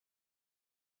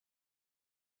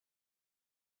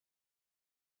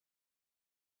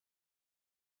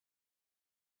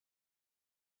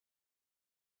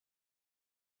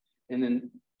and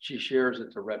then she shares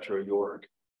it to Retro York.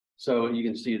 So you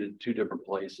can see the two different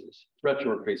places.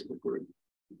 Retro York Facebook group.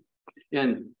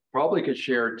 And probably could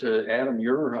share it to Adam,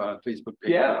 your Facebook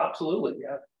page. Yeah, absolutely.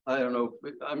 Yeah. I don't know.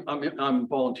 I'm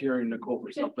volunteering Nicole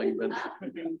for something, but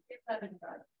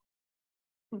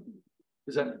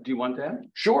is that? Do you want that?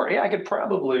 Sure. Yeah, I could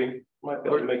probably might be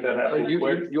able to make that happen.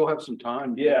 You'll have some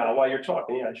time. Yeah, while you're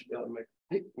talking, yeah, I should be able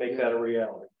to make that a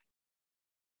reality.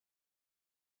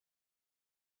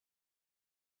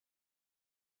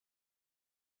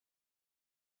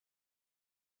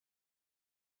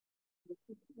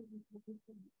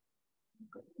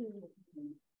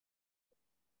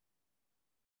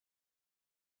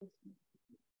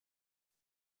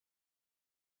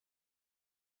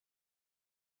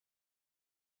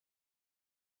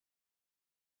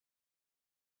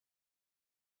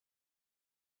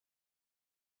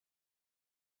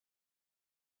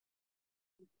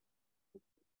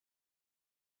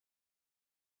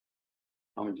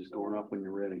 I'm just going up when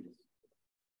you're ready.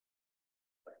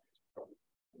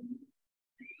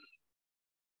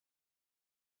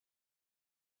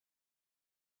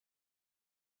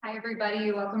 Hi,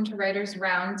 everybody. Welcome to Writers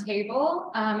Roundtable.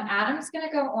 Adam's going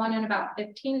to go on in about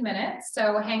 15 minutes,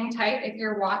 so hang tight. If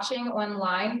you're watching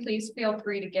online, please feel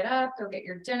free to get up, go get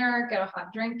your dinner, get a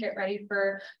hot drink, get ready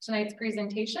for tonight's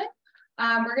presentation.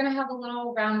 We're going to have a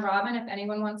little round robin if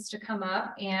anyone wants to come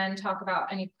up and talk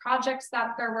about any projects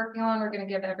that they're working on. We're going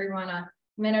to give everyone a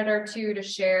minute or two to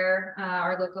share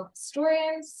our local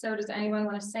historians. So does anyone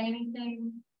want to say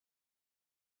anything?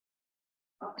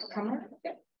 Come on.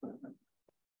 Okay.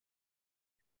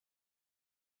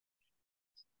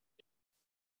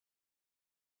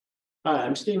 Hi,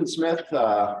 I'm Stephen Smith.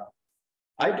 I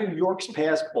do York's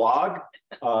Past blog.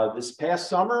 This past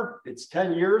summer, it's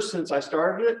 10 years since I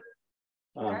started it.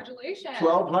 Congratulations.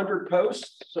 1,200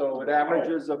 posts, so it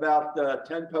averages about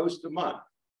 10 posts a month.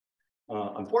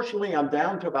 Unfortunately, I'm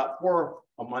down to about 4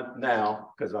 a month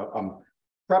now because I'm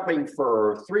prepping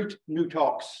for 3 new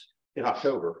talks in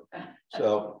October.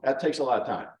 So that takes a lot of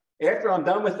time. After I'm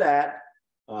done with that,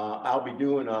 I'll be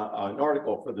doing an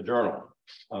article for the journal.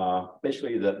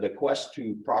 Basically the quest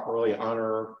to properly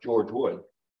honor George Wood,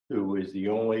 who is the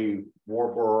only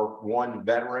World War I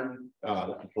veteran,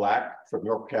 Black from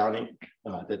York County,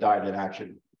 that died in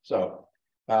action. So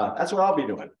that's what I'll be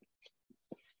doing.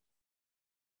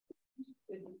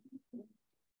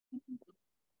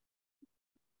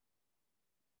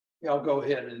 Yeah, I'll go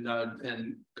ahead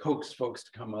and coax folks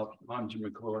to come up. I'm Jim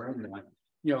McClure, and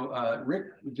Rick,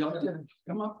 would you like to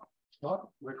come up?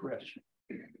 Talk, Rick Resch.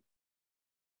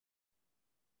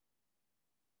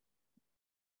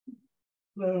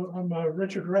 Hello, I'm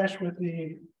Richard Resch with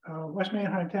the West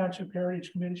Manheim Township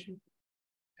Heritage Commission.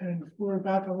 And for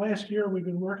about the last year, we've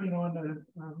been working on the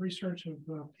research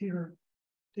of Peter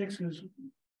Dix's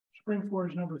Spring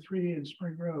Forge #3 in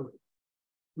Spring Road.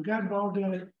 We got involved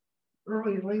in it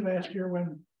late last year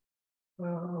when a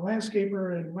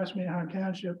landscaper in West Manheim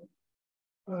Township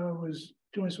was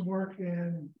doing some work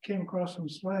and came across some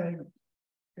slag.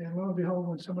 And lo and behold,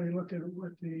 when somebody looked at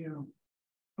what the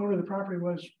owner of the property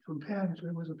was from Penn,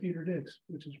 it was a Peter Dix,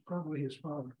 which is probably his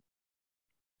father.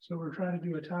 So we're trying to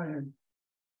do a tie-in.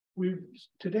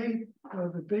 To date,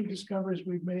 the big discoveries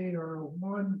we've made are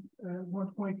one, at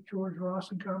one point, George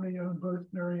Ross and Company owned both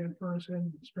Marianne Furnace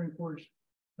and Spring Forge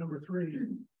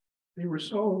 #3. They were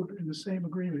sold in the same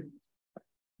agreement,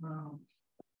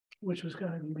 which was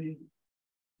kind of unique.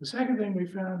 The second thing we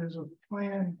found is a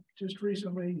plan just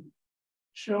recently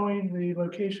showing the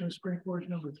location of Spring Forge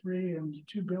 #3 and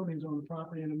 2 buildings on the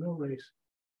property in a mill race.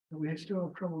 And we still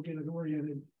have trouble getting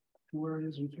oriented to where it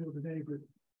is in field today, but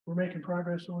we're making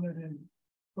progress on it, and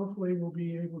hopefully we'll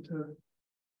be able to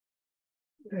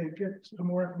get some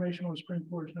more information on Spring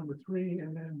Forge #3,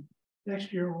 and then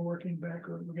next year we're getting back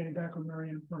on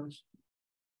Marianne Furnace.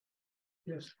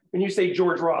 Yes. When you say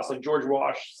George Ross, like George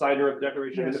Wash, signer of the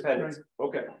Declaration of Independence. Right.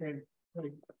 Okay.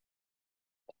 Right.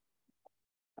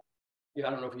 Yeah,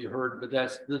 I don't know if you heard, but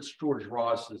that's George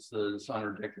Ross. It's the signer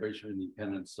of Declaration of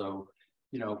Independence. So,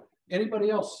 anybody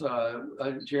else?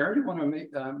 Jerry, you want to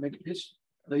make his,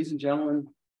 ladies and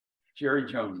gentlemen, Jerry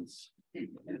Jones.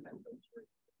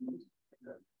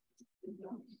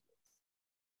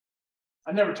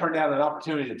 I never turned down an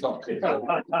opportunity to talk.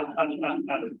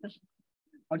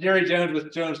 I'm Jerry Jones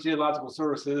with Jones Geological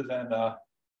Services, and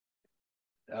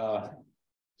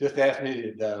just asked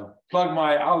me to plug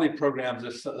my OLLI programs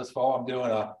this fall. I'm doing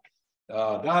a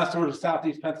Dinosaurs of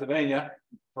Southeast Pennsylvania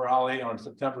for OLLI on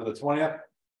September the 20th.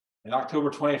 And October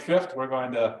 25th, we're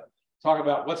going to talk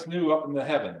about what's new up in the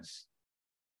heavens,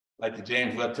 like the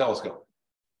James Webb Telescope.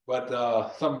 But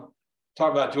some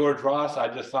talk about George Ross.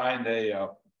 I just signed a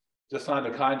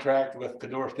contract with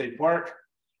Cador State Park.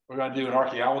 We're going to do an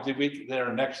archaeology week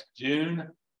there next June.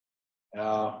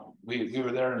 We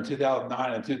were there in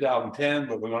 2009 and 2010,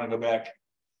 but we're going to go back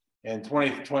in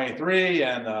 2023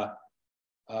 and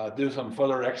do some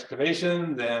further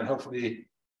excavations and hopefully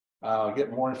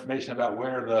get more information about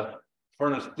where the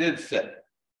furnace did sit.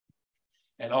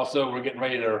 And also we're getting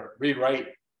ready to rewrite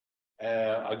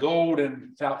a gold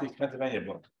in Southeast Pennsylvania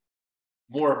book,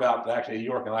 more about actually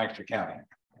York and Lancaster County.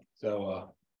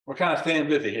 So we're kind of staying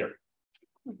busy here.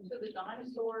 So the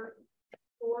dinosaur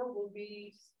tour will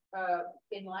be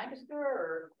in Lancaster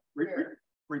or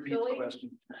Repeat the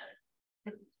question.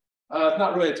 It's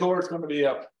not really a tour. It's going to be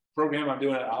a program I'm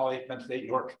doing at Ollie, Penn State,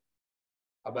 York,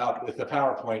 about with the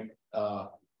PowerPoint.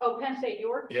 oh, Penn State,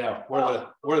 York? Yeah,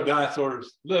 where the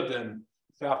dinosaurs lived in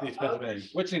Southeast Pennsylvania,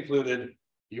 which included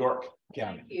York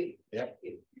County. Thank you. Yep. Thank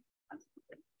you.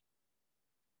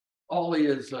 Ollie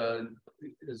is a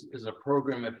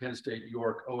program at Penn State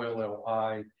York,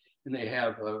 OLLI, and they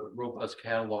have a robust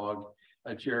catalog.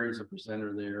 Jerry's a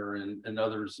presenter there, and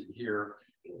others here.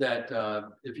 That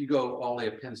if you go Ollie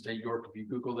at Penn State York, if you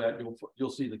Google that,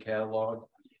 you'll see the catalog,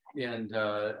 and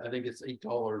I think it's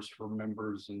 $8 for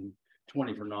members and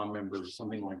 $20 for non-members,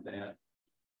 something like that.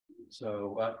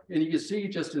 So and you can see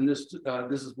just in this,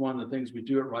 this is one of the things we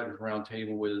do at Writers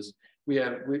Roundtable is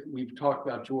we've talked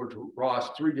about George Ross,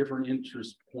 3 different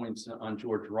interest points on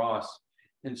George Ross,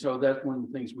 and so that's one of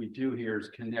the things we do here is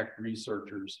connect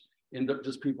researchers and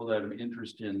just people that have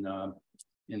interest in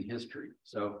history.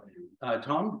 So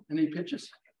Tom, any pitches?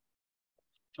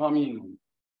 Tom England.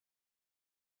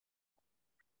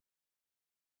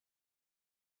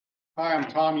 Hi, I'm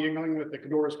Tom Yingling with the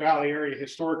Cadorus Valley Area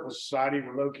Historical Society.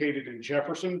 We're located in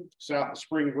Jefferson, south of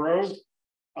Spring Grove.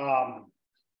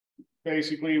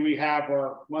 Basically, we have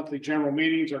our monthly general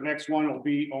meetings. Our next one will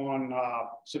be on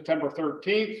September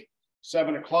 13th,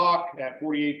 7 o'clock at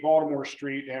 48 Baltimore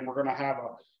Street. And we're going to have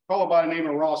a fellow by the name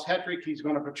of Ross Hetrick. He's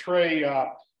going to portray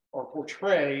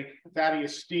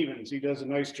Thaddeus Stevens. He does a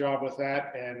nice job with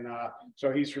that. And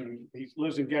so he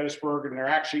lives in Gettysburg, and there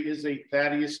actually is a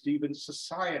Thaddeus Stevens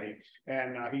Society,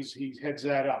 and he heads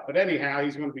that up. But anyhow,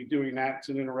 he's going to be doing that. It's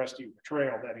an interesting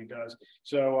portrayal that he does.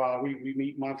 So we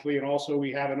meet monthly, and also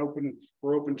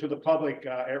we're open to the public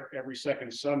every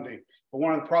second Sunday. But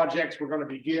one of the projects we're going to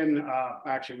begin,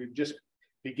 actually we've just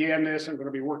began this. I'm going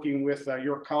to be working with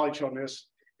York College on this,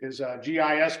 is a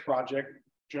GIS project,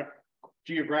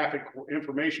 Geographic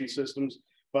Information Systems,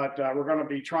 but we're going to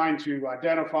be trying to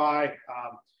identify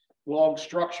log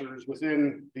structures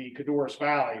within the Cadorus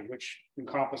Valley, which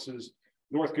encompasses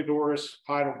North Cadorus,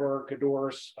 Heidelberg,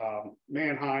 Cadorus,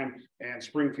 Manheim, and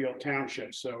Springfield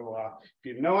Townships. So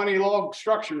if you know any log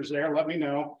structures there, let me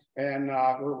know. And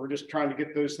we're just trying to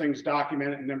get those things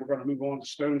documented, and then we're going to move on to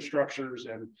stone structures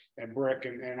and brick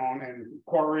and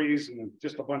quarries and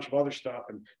just a bunch of other stuff,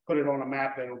 and put it on a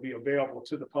map that will be available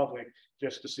to the public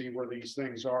just to see where these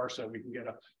things are, so we can get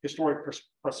a historic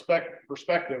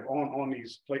perspective on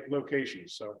these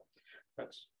locations. So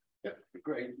that's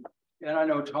great. And I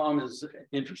know Tom is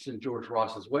interested in George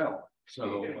Ross as well.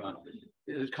 So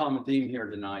there's a common theme here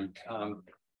tonight.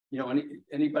 You know,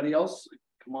 anybody else?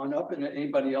 Come on up, and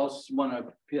anybody else want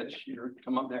to pitch?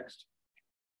 Come up next.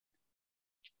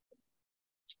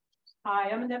 Hi,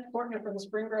 I'm Annette Portner from the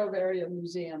Spring Grove Area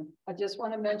Museum. I just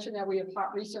want to mention that we have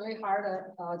recently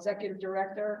hired an executive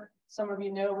director. Some of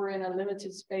you know we're in a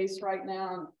limited space right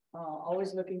now,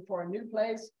 always looking for a new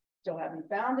place. Still haven't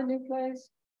found a new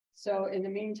place. So in the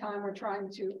meantime, we're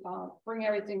trying to bring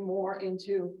everything more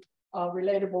into a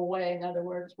relatable way. In other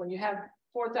words, when you have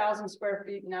 4,000 square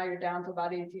feet, now you're down to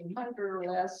about 1,800 or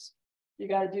less, you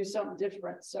got to do something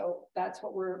different. So that's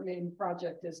what our main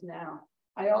project is now.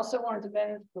 I also wanted to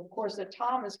mention, of course, that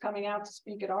Tom is coming out to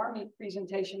speak at our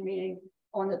presentation meeting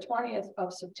on the 20th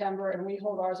of September, and we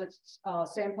hold ours at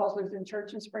St. Paul's Lutheran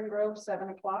Church in Spring Grove, 7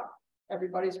 o'clock.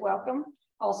 Everybody's welcome.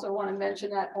 Also want to mention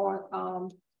that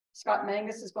on Scott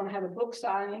Mangus is going to have a book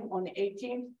signing on the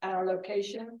 18th at our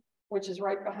location, which is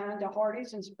right behind the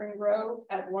Hardee's in Spring Grove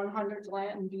at 100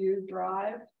 Lanton View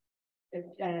Drive.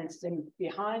 And it's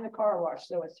behind the car wash.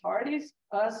 So it's Hardee's,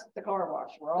 us, the car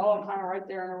wash. We're all kind of right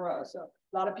there in a row. So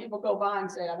a lot of people go by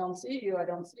and say, I don't see you, I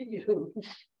don't see you.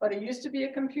 But it used to be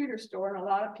a computer store, and a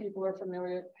lot of people are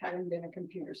familiar with having been a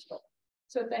computer store.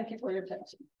 So thank you for your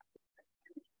attention.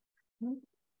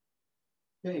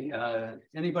 Okay,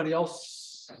 anybody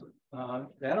else?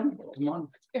 Adam, come on.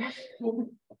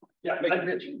 Yeah,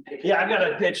 I've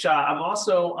got a pitch. I'm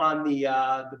also on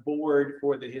the board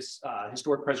for the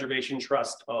Historic Preservation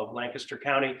Trust of Lancaster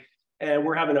County, And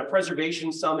we're having a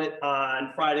preservation summit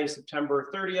on Friday, September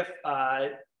 30th.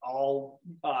 All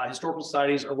historical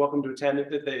societies are welcome to attend.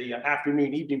 The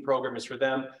afternoon, evening program is for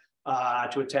them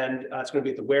to attend. It's going to be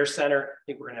at the Ware Center. I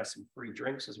think we're going to have some free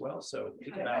drinks as well. So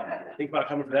think about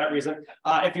coming for that reason.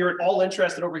 If you're at all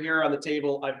interested, over here on the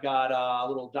table, I've got a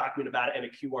little document about it and a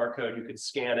QR code. You can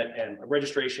scan it, and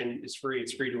registration is free.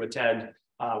 It's free to attend.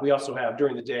 We also have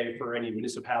during the day for any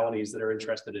municipalities that are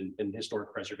interested in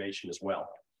historic preservation as well.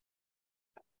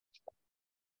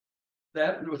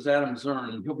 That was Adam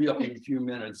Zurn, and he'll be up in a few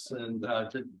minutes and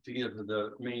to give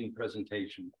the main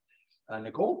presentation.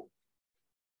 Nicole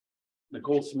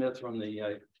Smith from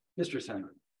the History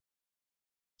Center.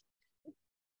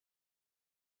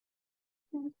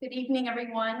 Good evening,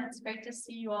 everyone. It's great to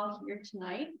see you all here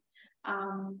tonight.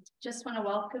 Just want to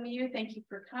welcome you. Thank you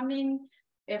for coming.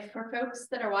 If for folks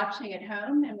that are watching at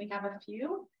home, and we have a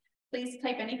few, please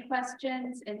type any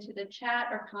questions into the chat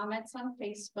or comments on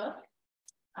Facebook.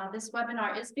 This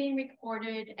webinar is being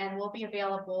recorded and will be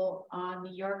available on the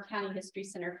York County History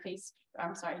Center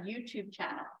YouTube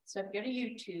channel. So if you go to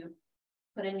YouTube,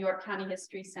 put in York County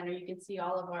History Center, you can see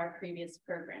all of our previous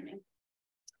programming.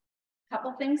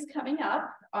 Couple things coming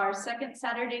up. Our second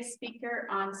Saturday speaker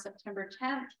on September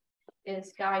 10th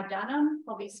is Guy Dunham.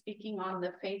 He'll be speaking on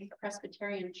the Faith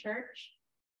Presbyterian Church.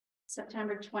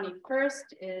 September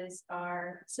 21st is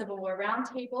our Civil War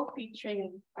Roundtable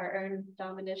featuring our own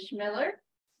Dominish Miller,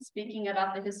 speaking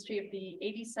about the history of the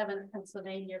 87th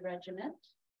Pennsylvania Regiment.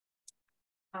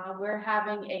 We're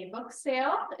having a book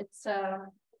sale. It's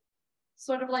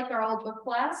sort of like our old book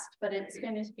blast, but it's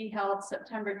going to be held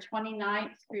September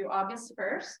 29th through August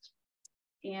 1st.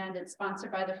 And it's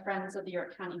sponsored by the Friends of the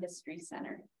York County History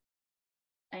Center.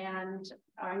 And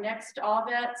our next All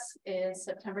Vets is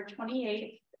September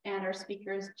 28th, and our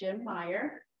speaker is Jim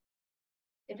Meyer.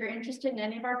 If you're interested in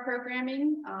any of our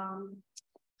programming,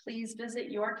 please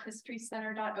visit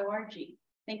yorkhistorycenter.org.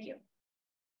 Thank you.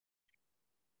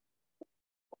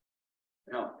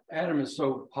 Now, Adam is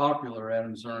so popular,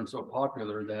 Adam Zurn so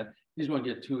popular that he's going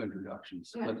to get 2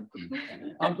 introductions. But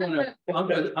I'm going to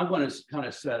kind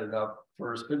of set it up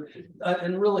first. But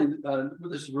and really,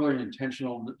 this is really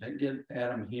intentional to get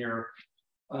Adam here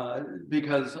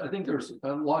because I think there's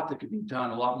a lot that could be done,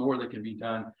 a lot more that can be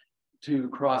done to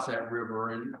cross that river.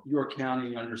 And York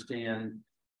County understand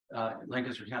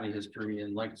Lancaster County history,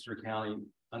 and Lancaster County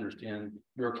understand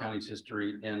York County's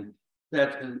history, and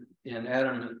that and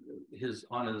Adam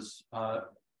on his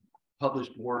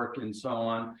published work and so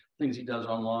on, things he does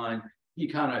online, he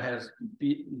kind of has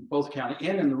both county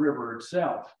and in the river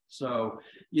itself. So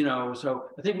so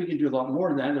I think we can do a lot more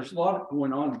than that. There's a lot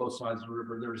going on both sides of the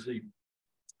river.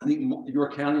 I think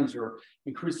York counties are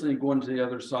increasingly going to the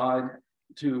other side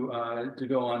to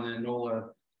go on the NOLA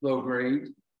low grade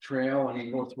trail and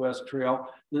the Northwest Trail.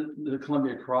 The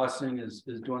Columbia Crossing is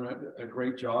doing a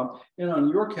great job. And on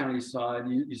York County side,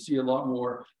 you see a lot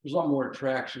more, there's a lot more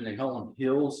attraction. The Helen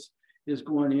Hills is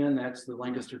going in. That's the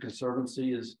Lancaster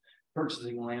Conservancy is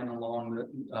purchasing land along the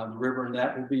river, and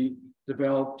that will be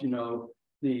developed.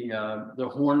 The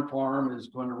Horn Farm is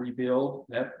going to rebuild.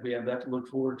 That we have that to look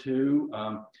forward to.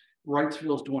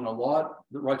 Wrightsville's doing a lot.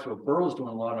 The Wrightsville Borough's doing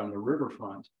a lot on the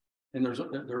riverfront. And there's a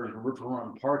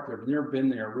riverfront park there. If you've never been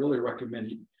there, I really recommend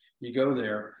you go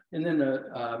there. And then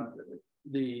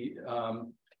the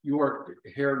York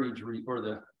Heritage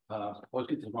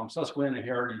Susquehanna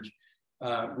Heritage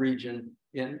region,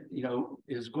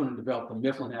 is going to develop the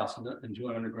Mifflin House and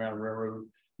Joint Underground Railroad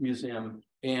Museum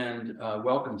and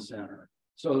Welcome Center.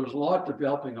 So there's a lot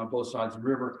developing on both sides of the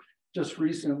river. Just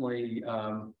recently,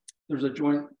 there's a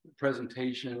joint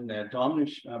presentation that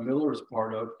Dominish Miller is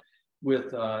part of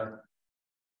with, I'm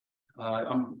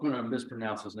going to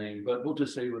mispronounce his name, but we'll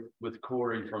just say with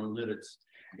Corey from Lidditz.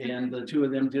 And the two of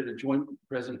them did a joint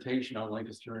presentation on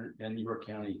Lancaster and York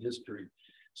County history.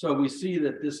 So we see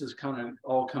that this is kind of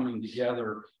all coming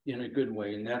together in a good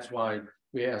way. And that's why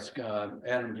we asked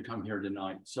Adam to come here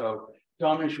tonight. So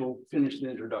Dominish will finish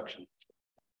the introduction.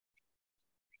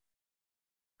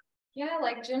 Yeah,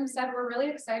 like Jim said, we're really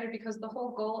excited because the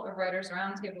whole goal of Writers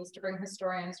Roundtable is to bring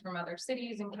historians from other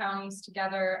cities and counties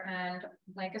together, and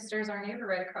Lancaster is our neighbor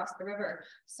right across the river.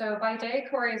 So by day,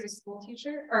 Corey is a school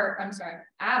teacher, or I'm sorry,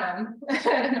 Adam,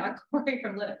 not Corey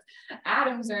from Lidditz.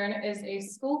 Adam Zurn is a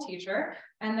school teacher,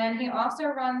 and then he also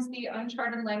runs the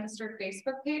Uncharted Lancaster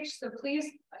Facebook page. So please,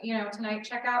 tonight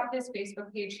check out his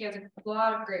Facebook page. He has a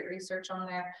lot of great research on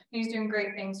there. He's doing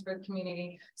great things for the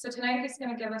community. So tonight he's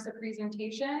going to give us a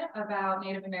presentation about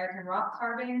Native American rock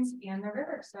carvings and the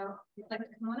river. So if you'd like to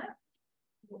come on up.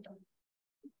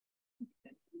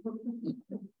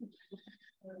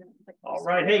 All All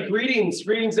right, hey,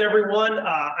 greetings everyone.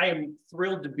 I am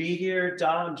thrilled to be here.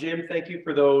 Don, Jim, thank you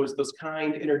for those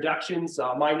kind introductions.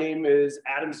 My name is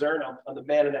Adam Zurn. I'm the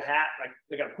man in the hat.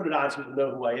 I got to put it on so people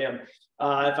know who I am.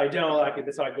 If I don't,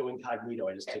 that's how I go incognito.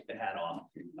 I just take the hat off.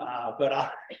 But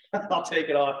I'll take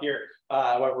it off here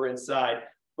while we're inside.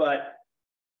 But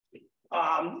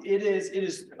I'm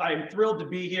thrilled to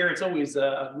be here. It's always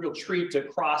a real treat to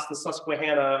cross the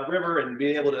Susquehanna River and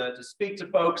be able to speak to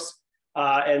folks.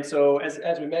 And so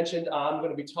as we mentioned, I'm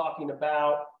going to be talking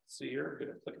about, so you're going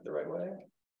to click it the right way.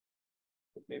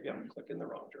 Maybe I'm clicking the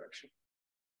wrong direction.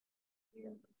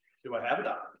 Do I have it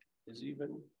on? Is it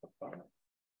even up?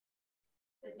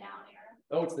 The down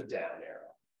arrow. Oh, it's the down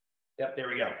arrow. Yep, there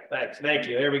we go. Thanks. Thank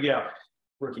you. There we go.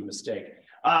 Rookie mistake.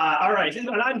 All right, and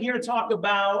I'm here to talk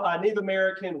about Native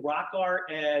American rock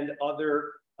art and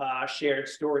other shared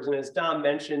stories. And as Don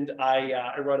mentioned,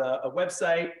 I run a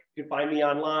website. You can find me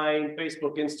online,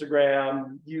 Facebook,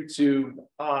 Instagram, YouTube,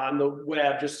 on the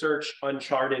web. Just search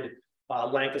Uncharted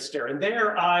Lancaster. And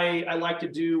there I like to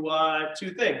do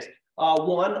two things.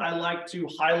 One, I like to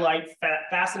highlight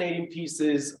fascinating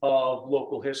pieces of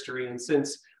local history. And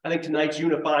since I think tonight's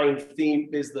unifying theme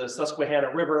is the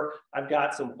Susquehanna River, I've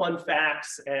got some fun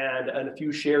facts and a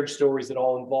few shared stories that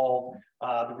all involve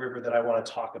the river that I want to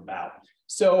talk about.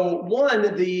 So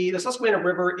one, the Susquehanna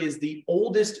River is the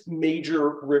oldest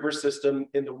major river system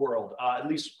in the world, at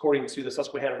least according to the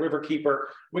Susquehanna River Keeper.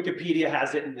 Wikipedia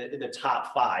has it in the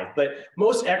top 5, but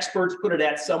most experts put it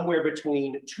at somewhere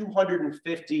between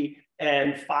 250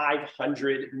 and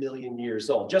 500 million years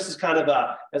old. Just as kind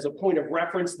of as a point of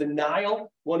reference, the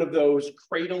Nile, one of those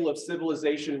cradle of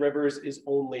civilization rivers, is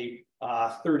only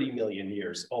 30 million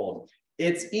years old.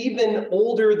 It's even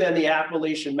older than the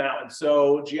Appalachian Mountains.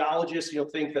 So geologists,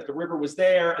 think that the river was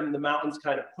there and the mountains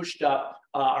kind of pushed up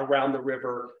around the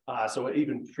river. So it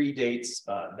even predates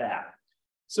that.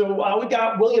 So we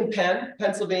got William Penn,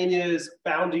 Pennsylvania's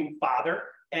founding father.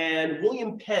 And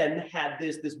William Penn had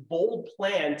this bold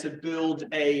plan to build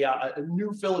a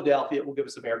new Philadelphia, we'll give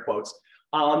us some air quotes,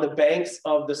 on the banks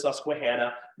of the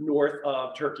Susquehanna, north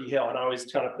of Turkey Hill. And I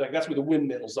always kind of like, that's where the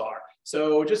windmills are.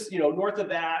 So just, north of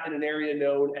that in an area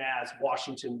known as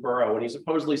Washington Borough. And he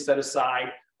supposedly set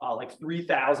aside like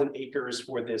 3,000 acres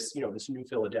for this, this new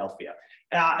Philadelphia.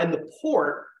 And the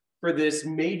port for this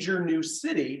major new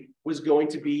city was going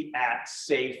to be at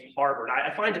Safe Harbor.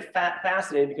 And I find it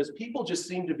fascinating because people just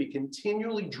seem to be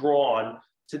continually drawn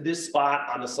to this spot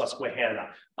on the Susquehanna.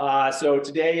 So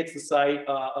today it's the site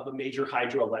of a major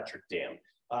hydroelectric dam.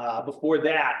 Before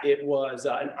that, it was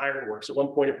an ironworks. At one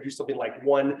point, it produced something like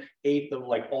 1/8 of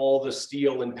like all the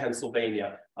steel in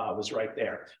Pennsylvania was right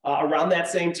there. Around that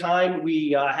same time,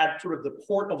 we had sort of the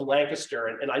port of Lancaster,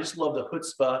 and I just love the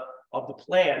chutzpah of the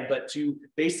plan, but to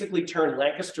basically turn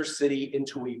Lancaster City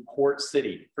into a port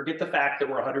city. Forget the fact that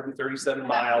we're 137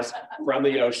 miles from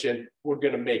the ocean, we're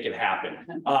gonna make it happen.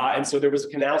 And so there was a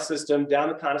canal system down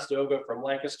the Conestoga from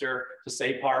Lancaster to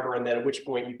Safe Harbor, and then at which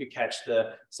point you could catch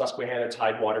the Susquehanna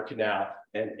Tidewater Canal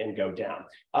and go down.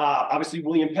 Obviously,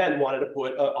 William Penn wanted to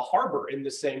put a harbor in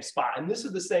the same spot. And this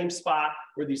is the same spot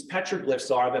where these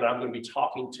petroglyphs are that I'm going to be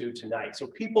talking to tonight. So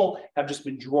people have just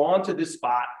been drawn to this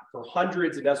spot for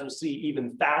hundreds, and as we'll see,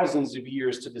 even thousands of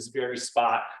years to this very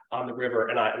spot on the river.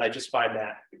 And I just find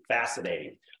that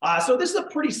fascinating. So this is a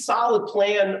pretty solid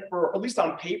plan, for at least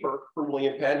on paper, for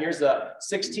William Penn. Here's a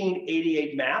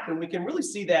 1688 map, and we can really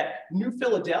see that New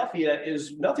Philadelphia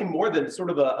is nothing more than sort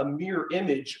of a mirror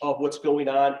image of what's going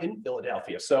on in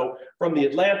Philadelphia. So from the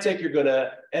Atlantic, you're going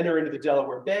to enter into the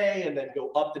Delaware Bay and then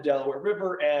go up the Delaware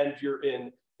River, and you're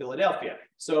in Philadelphia.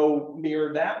 So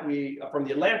mirror that, from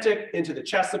the Atlantic into the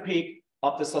Chesapeake,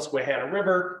 up the Susquehanna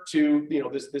River to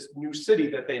this new city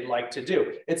that they'd like to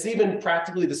do. It's even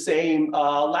practically the same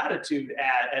latitude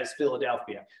as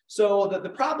Philadelphia. So the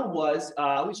problem was,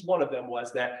 at least one of them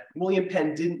was, that William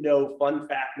Penn didn't know fun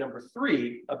fact number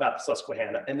 3 about the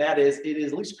Susquehanna, and that is, it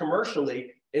is, at least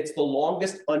commercially, it's the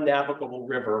longest unnavigable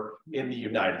river in the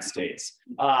United States.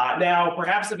 Now,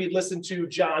 perhaps if you'd listened to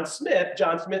John Smith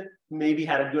maybe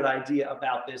had a good idea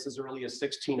about this as early as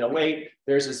 1608.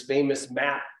 There's this famous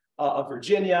map of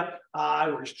Virginia.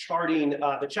 Was charting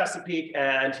the Chesapeake,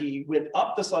 and he went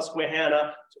up the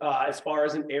Susquehanna as far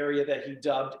as an area that he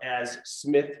dubbed as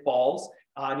Smith Falls.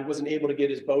 And he wasn't able to get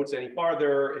his boats any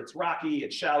farther. It's rocky,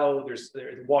 it's shallow,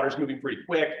 the water's moving pretty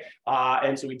quick.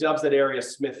 And so he dubs that area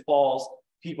Smith Falls.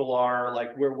 People are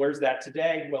like, where's that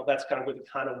today? Well, that's kind of where the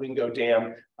Conowingo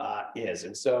Dam is.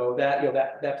 And so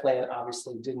that plan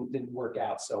obviously didn't work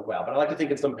out so well. But I like to think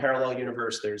in some parallel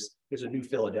universe, there's a new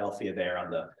Philadelphia there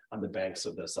on the banks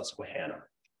of the Susquehanna.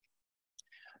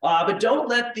 But don't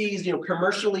let these,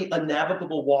 commercially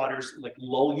unnavigable waters like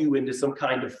lull you into some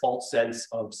kind of false sense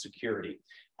of security.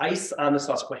 Ice on the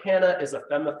Susquehanna is a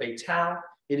femme fatale.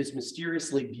 It is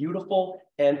mysteriously beautiful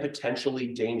and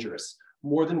potentially dangerous.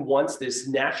 More than once, this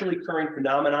naturally occurring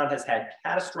phenomenon has had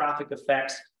catastrophic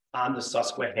effects on the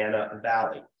Susquehanna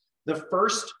Valley. The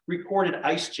first recorded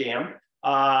ice jam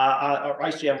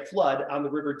flood on the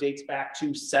river dates back to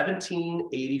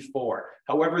 1784.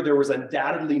 However, there was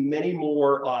undoubtedly many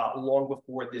more long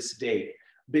before this date.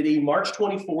 But a March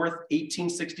 24th,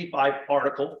 1865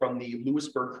 article from the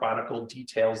Lewisburg Chronicle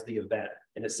details the event.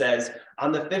 And it says,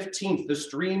 on the 15th, the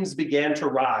streams began to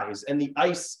rise and the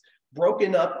ice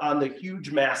broken up on the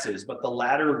huge masses, but the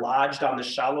latter lodged on the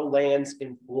shallow lands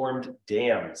and formed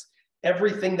dams.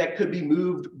 Everything that could be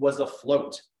moved was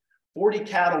afloat. 40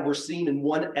 cattle were seen in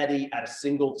one eddy at a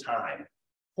single time.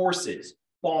 Horses,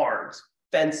 barns,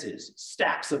 fences,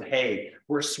 stacks of hay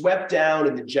were swept down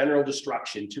in the general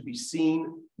destruction, to be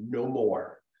seen no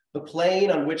more. The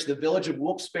plain on which the village of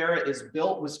Wilkes-Barre is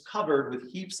built was covered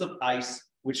with heaps of ice,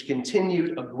 which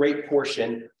continued a great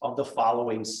portion of the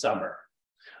following summer.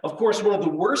 Of course, one of the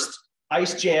worst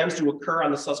ice jams to occur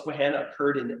on the Susquehanna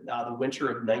occurred in the winter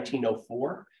of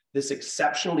 1904. This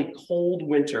exceptionally cold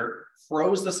winter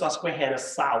froze the Susquehanna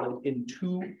solid in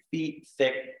 2 feet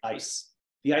thick ice.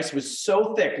 The ice was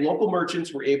so thick, local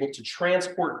merchants were able to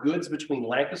transport goods between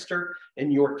Lancaster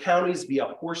and York counties via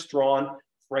horse-drawn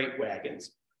freight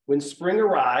wagons. When spring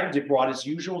arrived, it brought its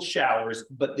usual showers,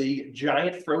 but the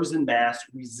giant frozen mass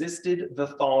resisted the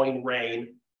thawing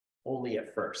rain only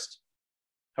at first.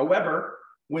 However,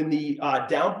 when the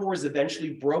downpours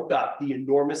eventually broke up the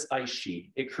enormous ice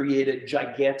sheet, it created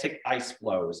gigantic ice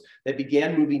flows that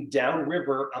began moving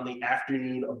downriver on the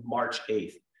afternoon of March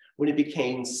 8th. When it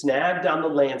became snagged on the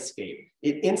landscape,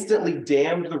 it instantly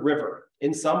dammed the river.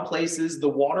 In some places, the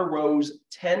water rose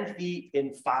 10 feet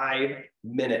in 5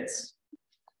 minutes.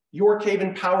 York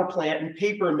Haven Power Plant and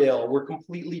paper mill were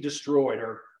completely destroyed,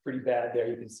 or pretty bad there.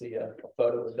 You can see a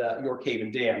photo of that York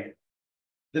Haven Dam.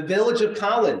 The village of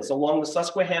Collins along the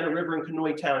Susquehanna River in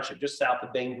Conoy Township, just south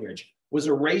of Bainbridge, was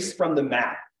erased from the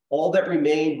map. All that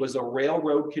remained was a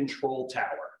railroad control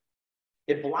tower.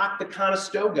 It blocked the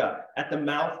Conestoga at the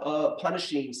mouth of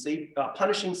punishing Safe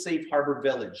Harbor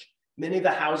Village. Many of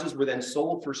the houses were then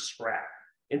sold for scrap.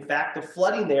 In fact, the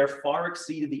flooding there far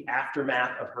exceeded the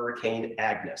aftermath of Hurricane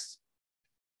Agnes.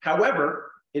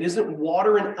 However, it isn't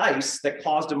water and ice that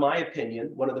caused, in my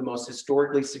opinion, one of the most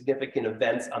historically significant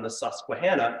events on the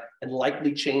Susquehanna and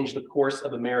likely changed the course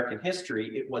of American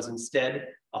history. It was instead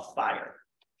a fire.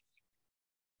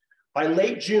 By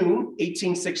late June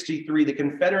 1863, the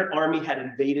Confederate Army had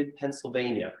invaded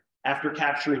Pennsylvania. After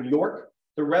capturing York,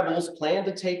 the rebels planned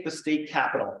to take the state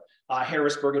capital,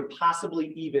 Harrisburg, and possibly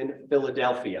even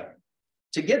Philadelphia.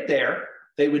 To get there,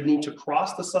 they would need to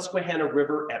cross the Susquehanna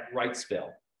River at Wrightsville.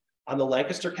 On the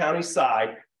Lancaster County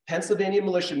side, Pennsylvania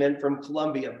militiamen from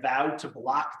Columbia vowed to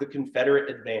block the Confederate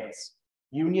advance.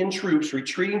 Union troops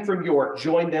retreating from York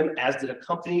joined them, as did a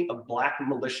company of black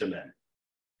militiamen.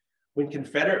 When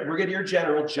Confederate Brigadier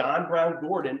General John Brown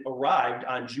Gordon arrived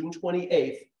on June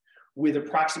 28th with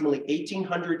approximately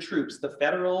 1,800 troops, the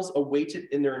Federals awaited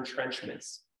in their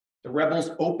entrenchments. The rebels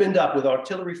opened up with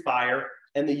artillery fire,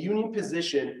 and the Union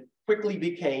position quickly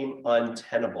became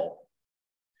untenable.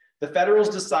 The Federals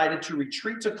decided to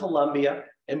retreat to Columbia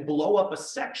and blow up a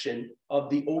section of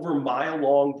the over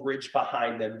mile-long bridge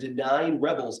behind them, denying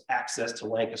rebels access to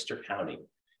Lancaster County.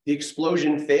 The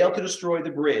explosion failed to destroy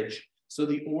the bridge, so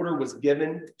the order was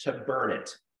given to burn it.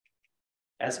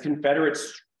 As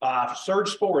Confederates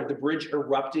surged forward, the bridge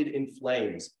erupted in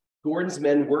flames. Gordon's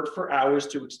men worked for hours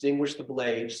to extinguish the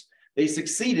blaze. They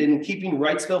succeeded in keeping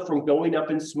Wrightsville from going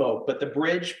up in smoke, but the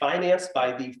bridge, financed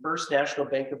by the First National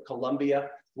Bank of Columbia,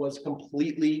 was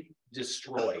completely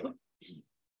destroyed.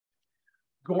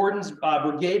 Gordon's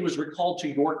brigade was recalled to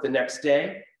York the next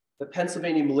day. The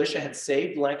Pennsylvania militia had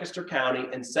saved Lancaster County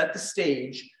and set the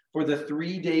stage for the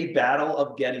 3-day Battle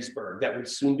of Gettysburg that would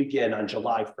soon begin on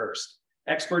July 1st.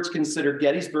 Experts consider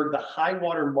Gettysburg the high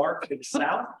water mark for the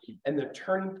South and the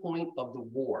turning point of the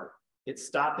war. It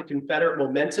stopped the Confederate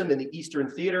momentum in the Eastern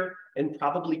Theater and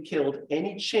probably killed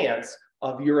any chance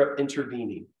of Europe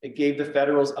intervening. It gave the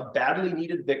Federals a badly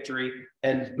needed victory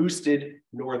and boosted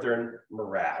Northern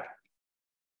morale.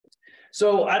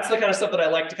 So that's the kind of stuff that I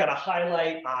like to kind of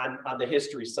highlight on the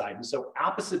history side. And so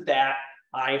opposite that,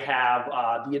 I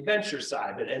have the adventure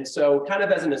side of it. And so kind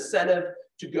of as an incentive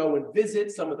to go and visit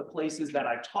some of the places that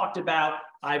I've talked about,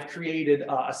 I've created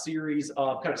a series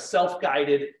of kind of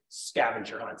self-guided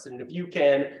scavenger hunts. And if you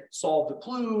can solve the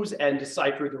clues and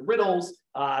decipher the riddles,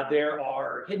 there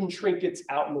are hidden trinkets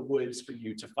out in the woods for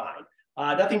you to find.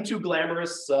 Nothing too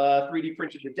glamorous, 3D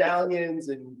printed medallions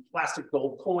and plastic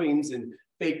gold coins and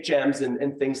fake gems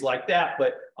and things like that.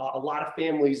 But a lot of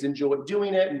families enjoy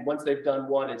doing it. And once they've done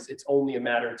one, it's only a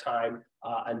matter of time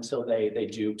until they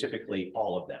do typically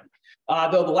all of them.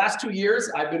 Though the last 2 years,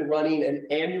 I've been running an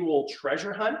annual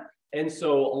treasure hunt. And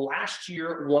so last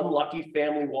year, one lucky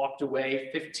family walked away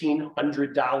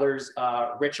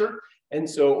 $1,500 richer. And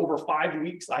so over 5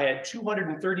 weeks, I had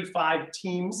 235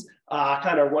 teams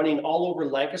kind of running all over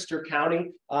Lancaster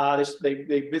County.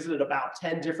 They visited about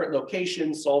 10 different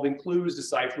locations, solving clues,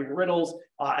 deciphering riddles,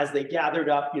 as they gathered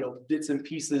up, bits and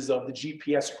pieces of the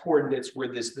GPS coordinates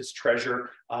where this treasure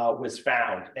was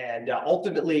found. And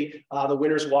ultimately, the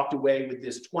winners walked away with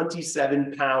this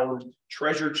 27-pound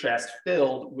treasure chest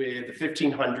filled with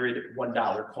 1,500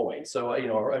 $1 coins. So,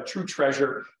 a true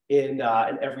treasure in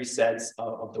every sense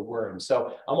of the word.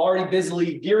 So I'm already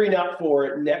busily gearing up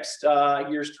for next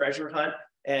year's treasure hunt,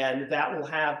 and that will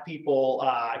have people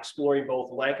exploring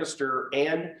both Lancaster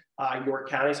and York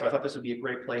County. So I thought this would be a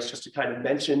great place just to kind of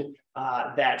mention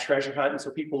that treasure hunt. And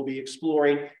so people will be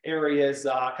exploring areas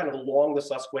kind of along the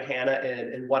Susquehanna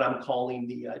and what I'm calling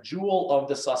the jewel of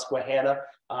the Susquehanna.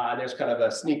 There's kind of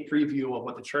a sneak preview of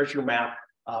what the treasure map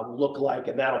will look like,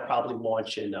 and that'll probably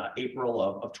launch in April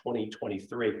of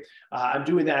 2023. I'm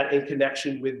doing that in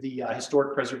connection with the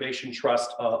Historic Preservation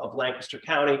Trust of Lancaster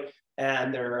County,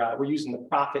 and we're using the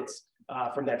profits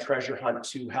from that treasure hunt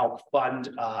to help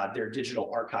fund their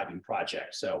digital archiving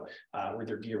project. So where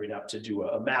they're gearing up to do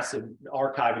a massive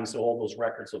archiving, so all those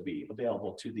records will be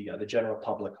available to the general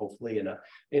public, hopefully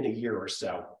in a year or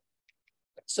so.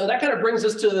 So that kind of brings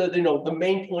us to the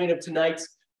main point of tonight's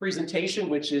presentation,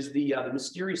 which is the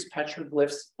mysterious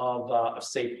petroglyphs of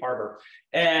Safe Harbor.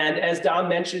 And as Don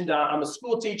mentioned, I'm a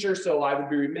school teacher, so I would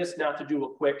be remiss not to do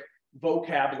a quick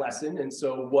vocab lesson. And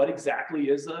so what exactly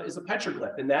is a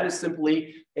petroglyph? And that is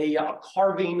simply a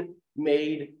carving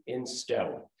made in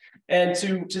stone. And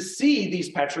to see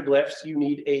these petroglyphs, you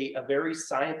need a very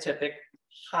scientific,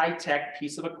 high-tech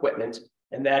piece of equipment,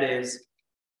 and that is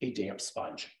a damp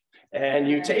sponge. And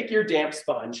you take your damp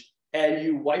sponge and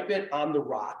you wipe it on the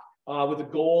rock with the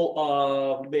goal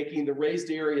of making the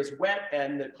raised areas wet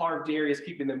and the carved areas,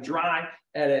 keeping them dry.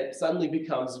 And it suddenly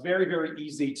becomes very, very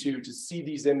easy to see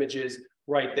these images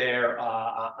right there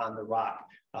on the rock.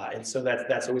 And so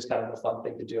that's always kind of a fun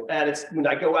thing to do. And when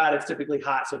I go out, it's typically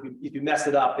hot. So if you mess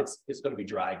it up, it's going to be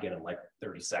dry again in like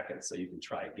 30 seconds. So you can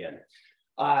try again.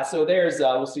 So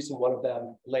we'll see one of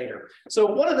them later. So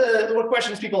one of the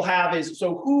questions people have is,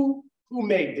 so who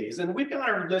made these? And we've got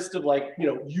our list of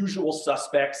usual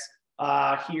suspects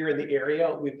here in the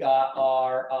area. We've got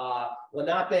our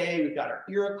Lenape, we've got our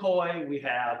Iroquois, we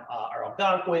have our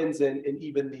Algonquins, and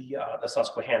even the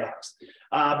Susquehannocks.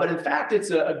 But in fact,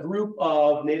 it's a group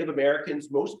of Native Americans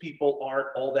most people aren't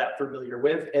all that familiar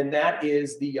with, and that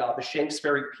is the Shanks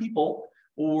Ferry people,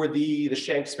 or the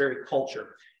Shanks Ferry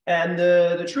culture. And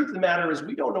the truth of the matter is,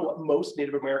 we don't know what most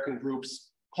Native American groups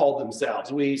call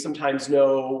themselves. We sometimes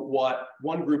know what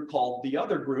one group called the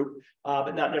other group,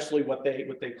 but not necessarily what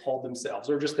they called themselves,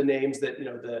 or just the names that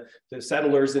the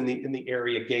settlers in the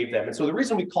area gave them. And so the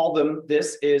reason we call them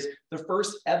this is the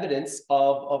first evidence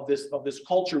of this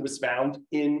culture was found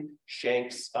in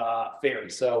Shanks Ferry.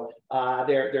 So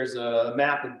there's a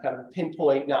map and kind of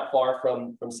pinpoint not far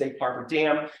from Safe Harbor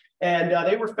Dam. And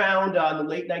they were found in the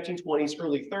late 1920s,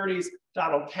 early 30s.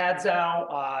 Donald Kadzow,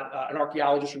 an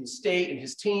archaeologist from the state, and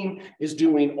his team is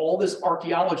doing all this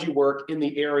archaeology work in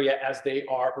the area as they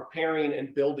are preparing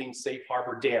and building Safe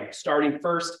Harbor Dam, starting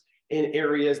first in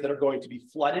areas that are going to be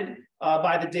flooded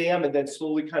by the dam, and then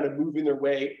slowly kind of moving their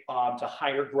way to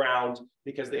higher ground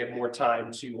because they have more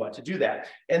time to do that.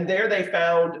 And there they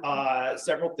found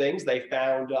several things. They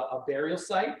found a burial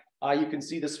site. You can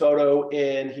see this photo,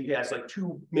 and he has like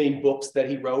 2 main books that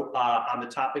he wrote on the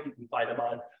topic. You can find them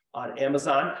on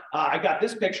Amazon. I got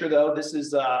this picture though. This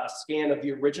is a scan of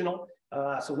the original.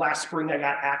 So last spring, I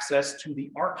got access to the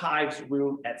archives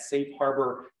room at Safe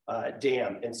Harbor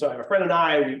Dam. And so I have a friend and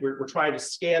I, we're trying to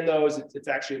scan those. It's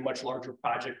actually a much larger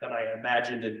project than I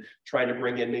imagined, and trying to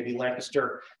bring in maybe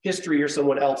Lancaster history or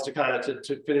someone else to kind of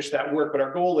to finish that work. But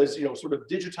our goal is, sort of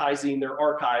digitizing their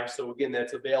archives. So again,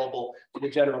 that's available to the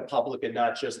general public and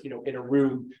not just, in a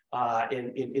room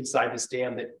inside this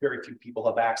dam that very few people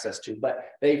have access to. But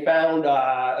they found,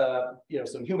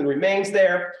 some human remains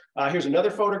there. Here's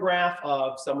another photograph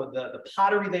of some of the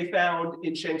pottery they found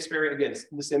in Shanks Ferry. Again,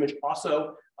 this image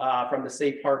also from the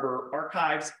Safe Harbor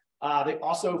archives. They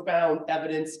also found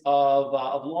evidence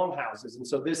of longhouses. And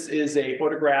so this is a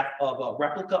photograph of a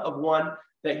replica of one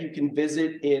that you can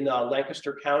visit in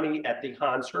Lancaster County at the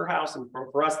Hans Herr House. And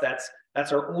for us,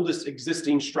 that's our oldest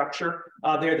existing structure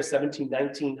there, the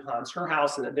 1719 Hans Herr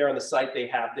House. And there on the site, they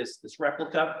have this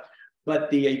replica.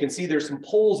 But you can see there's some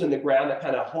poles in the ground that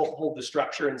kind of hold the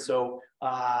structure. And so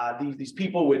these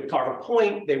people would carve a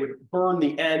point, they would burn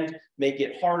the end, make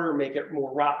it harder, make it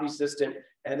more rot resistant.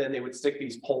 And then they would stick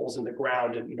these poles in the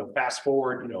ground and, fast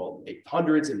forward,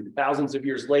 hundreds and thousands of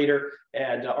years later,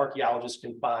 and archaeologists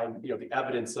can find, the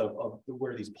evidence of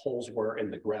where these poles were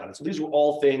in the ground. And so these were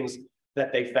all things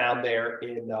that they found there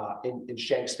in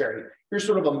Shanksbury. Here's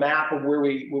sort of a map of where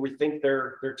we think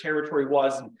their territory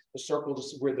was, and the circle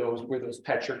just where those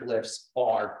petroglyphs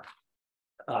are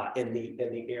in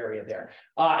the area there.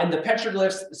 And the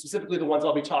petroglyphs, specifically the ones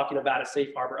I'll be talking about at Safe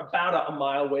Harbor, about a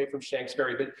mile away from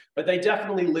Shanksbury, but they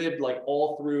definitely lived like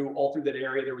all through that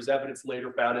area. There was evidence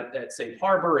later found at Safe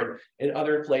Harbor and in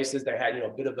other places. They had a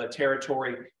bit of a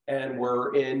territory and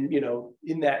were in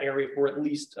that area for at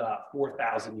least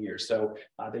 4,000 years. So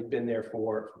they've been there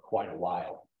for quite a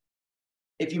while.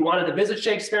 If you wanted to visit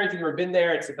Shanksbury, if you've never been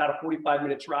there, it's about a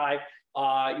 45-minute drive.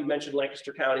 You mentioned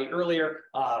Lancaster County earlier.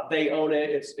 They own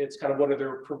it. It's kind of one of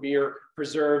their premier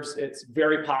preserves. It's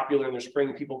very popular in the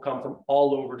spring. People come from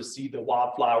all over to see the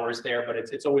wildflowers there, but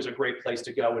it's always a great place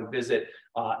to go and visit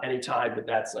anytime. But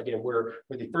that's, again, where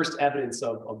the first evidence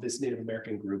of this Native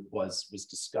American group was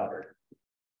discovered.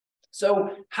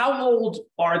 So how old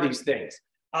are these things?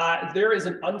 There is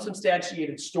an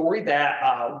unsubstantiated story that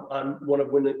on one of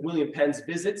William Penn's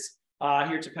visits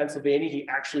here to Pennsylvania, he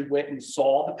actually went and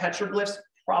saw the petroglyphs,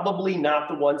 probably not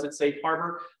the ones at Safe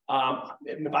Harbor.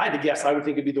 If I had to guess, I would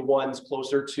think it'd be the ones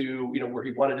closer to, where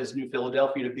he wanted his New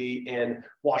Philadelphia to be in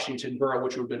Washington Borough,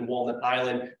 which would have been Walnut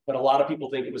Island. But a lot of people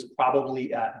think it was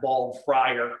probably at Bald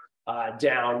Friar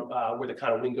down where the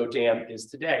Conowingo Dam is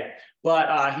today.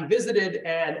 But he visited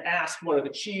and asked one of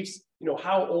the chiefs,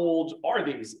 how old are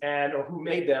these or who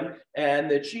made them? And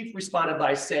the chief responded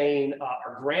by saying,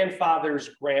 our grandfathers'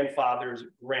 grandfathers'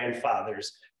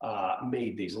 grandfathers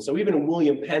made these. And so even in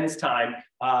William Penn's time,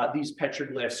 these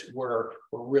petroglyphs were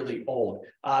really old.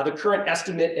 The current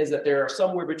estimate is that there are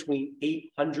somewhere between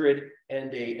 800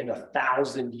 and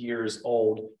 1,000 years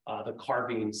old, the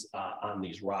carvings on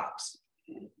these rocks.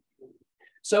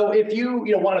 So if you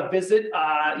want to visit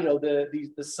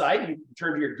the site, you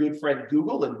turn to your good friend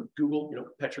Google and Google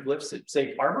petroglyphs at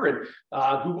Safe Harbor,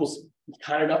 and Google's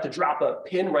kind enough to drop a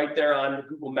pin right there on the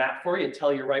Google map for you and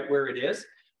tell you right where it is.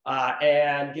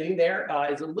 And getting there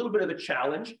is a little bit of a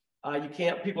challenge.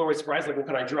 People are always surprised, like, well,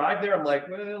 can I drive there? I'm like,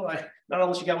 well, not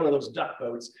unless you got one of those duck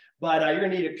boats, but you're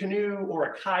gonna need a canoe or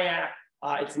a kayak.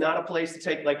 It's not a place to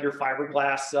take like your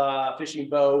fiberglass fishing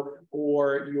boat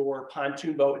or your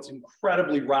pontoon boat. It's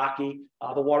incredibly rocky.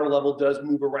 The water level does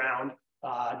move around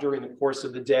during the course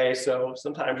of the day. So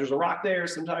sometimes there's a rock there,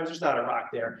 sometimes there's not a rock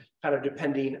there, kind of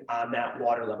depending on that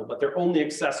water level, but they're only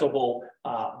accessible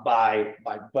by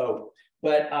boat.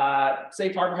 But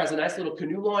Safe Harbor has a nice little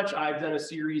canoe launch. I've done a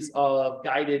series of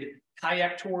guided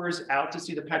kayak tours out to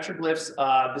see the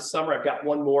petroglyphs. This summer, I've got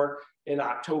one more in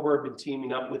October. I've been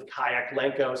teaming up with Kayak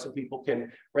Lenko so people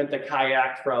can rent the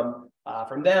kayak from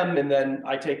them, and then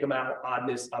I take them out on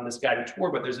this guided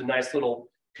tour. But there's a nice little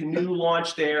canoe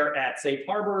launch there at Safe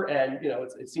Harbor, and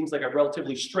it seems like a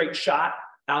relatively straight shot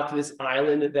out to this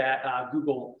island that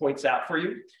Google points out for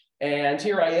you. And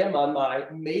here I am on my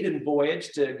maiden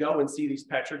voyage to go and see these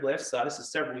petroglyphs. This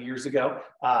is several years ago.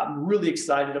 I'm really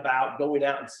excited about going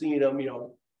out and seeing them,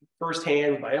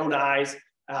 firsthand with my own eyes.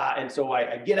 And so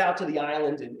I get out to the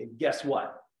island, and guess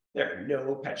what? There are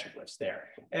no petroglyphs there.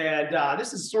 And this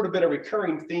has sort of been a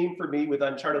recurring theme for me with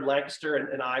Uncharted Lancaster,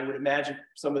 and I would imagine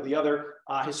some of the other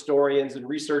historians and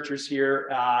researchers here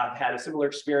had a similar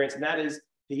experience, and that is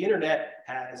the internet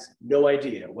has no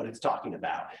idea what it's talking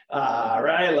about,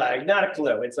 right? Like, not a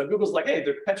clue. And so Google's like, hey,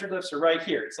 the petroglyphs are right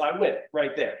here. So I went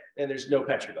right there, and there's no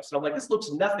petroglyphs. And I'm like, this looks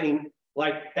nothing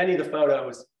like any of the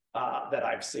photos that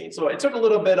I've seen. So it took a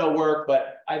little bit of work,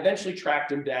 but I eventually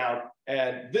tracked him down.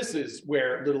 And this is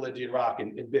where Little Indian Rock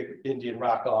and Big Indian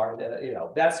Rock are. And,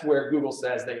 that's where Google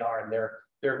says they are, and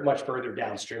they're much further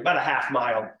downstream, about a half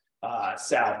mile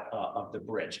south of the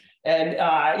bridge. And,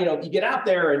 you get out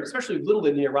there, and especially Little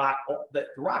Indian Rock, the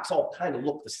rocks all kind of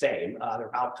look the same. They're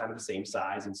about kind of the same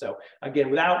size. And so, again,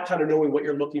 without kind of knowing what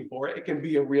you're looking for, it can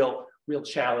be a real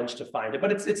challenge to find it,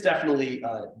 but it's definitely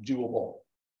doable.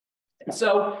 And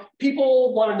so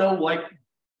people want to know, like,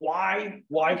 why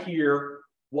here,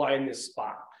 why in this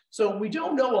spot? So we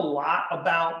don't know a lot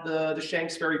about the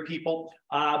Shanksbury people,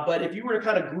 but if you were to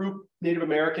kind of group Native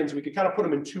Americans, we could kind of put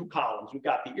them in two columns. We've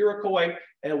got the Iroquois,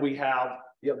 and we have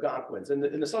the Algonquins. And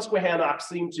the Susquehannocks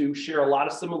seem to share a lot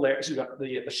of similarities,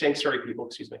 the Shanks Ferry people,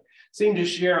 excuse me, seem to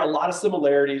share a lot of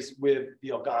similarities with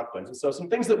the Algonquins. And so some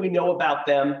things that we know about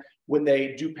them when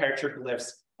they do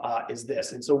petroglyphs is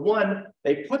this. And so one,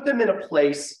 they put them in a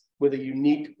place with a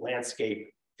unique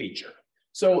landscape feature.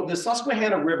 So the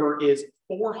Susquehanna River is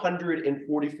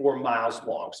 444 miles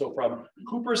long. So from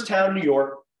Cooperstown, New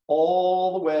York,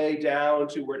 all the way down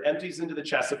to where it empties into the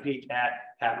Chesapeake at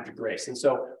Havre de Grace. And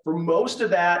so for most of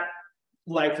that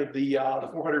length of the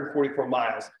 444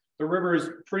 miles, the river is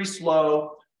pretty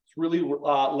slow, it's really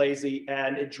lazy,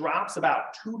 and it drops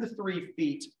about 2 to 3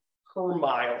 feet per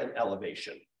mile in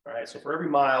elevation. All right, so for every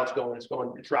mile it's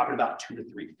dropping about 2 to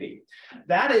 3 feet.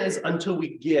 That is until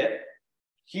we get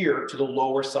here to the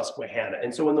lower Susquehanna.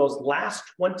 And so in those last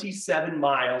 27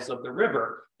 miles of the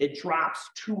river, it drops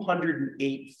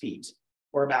 208 feet,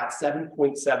 or about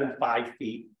 7.75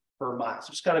 feet per mile. So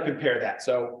just kind of compare that.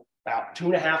 So about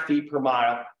 2.5 feet per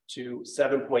mile to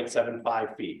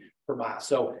 7.75 feet per mile.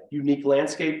 So unique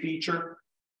landscape feature,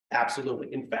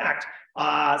 absolutely. In fact,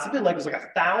 something like there's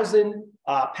like 1,000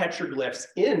 petroglyphs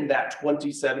in that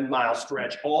 27-mile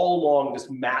stretch all along this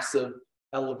massive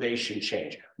elevation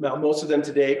change. Now, most of them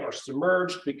today are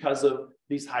submerged because of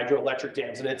these hydroelectric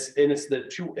dams, and it's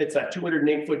that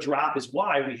 208-foot drop is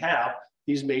why we have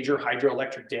these major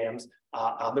hydroelectric dams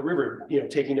on the river,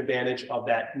 taking advantage of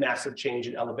that massive change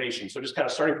in elevation. So just kind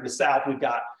of starting from the south, we've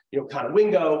got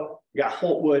Conowingo, we've got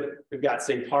Holtwood, we've got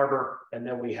Safe Harbor, and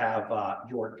then we have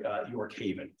York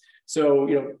Haven. So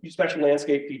special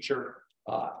landscape feature.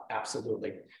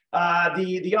 Absolutely.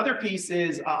 The other piece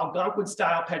is Algonquin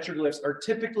style petroglyphs are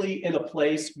typically in a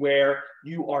place where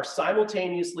you are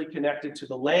simultaneously connected to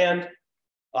the land,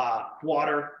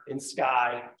 water, and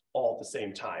sky all at the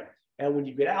same time. And when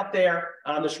you get out there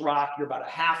on this rock, you're about a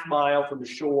half mile from the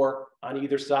shore on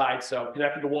either side. So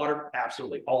connected to water,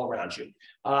 absolutely, all around you.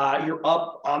 You're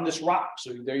up on this rock.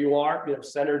 So there you are,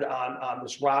 centered on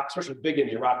this rock, especially Big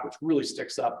Indian rock, which really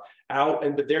sticks up out.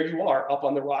 But there you are up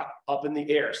on the rock, up in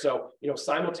the air. So,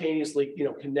 simultaneously,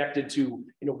 connected to,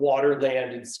 water,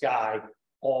 land, and sky,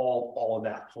 all on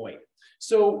that point.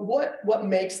 So what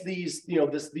makes these,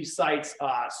 these sites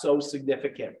so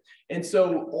significant? And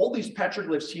so all these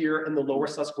petroglyphs here in the lower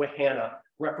Susquehanna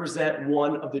represent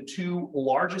one of the 2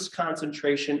 largest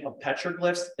concentration of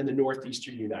petroglyphs in the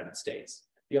northeastern United States.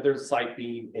 The other site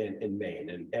being in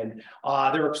Maine. And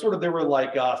there were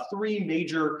like 3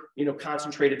 major,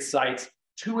 concentrated sites.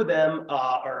 2 of them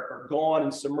are gone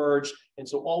and submerged. And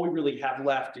so all we really have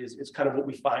left is kind of what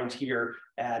we find here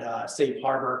at Safe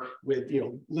Harbor with,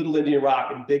 Little Indian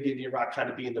Rock and Big Indian Rock kind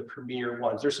of being the premier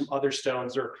ones. There's some other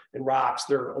stones and rocks.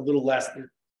 They're a little less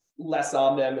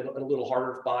on them and a little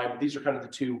harder to find. But these are kind of the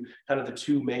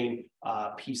two main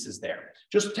pieces there.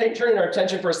 Just turning our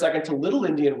attention for a second to Little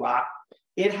Indian Rock.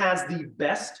 It has the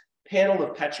best panel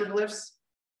of petroglyphs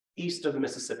east of the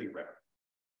Mississippi River.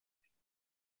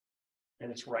 And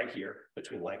it's right here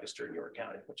between Lancaster and York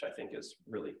County, which I think is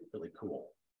really, really cool.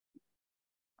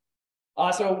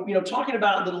 So, talking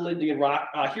about Little Indian Rock,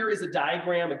 here is a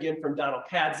diagram, again, from Donald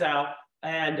Kadzow,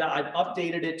 and I've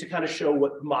updated it to kind of show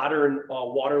what modern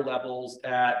water levels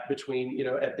in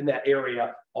that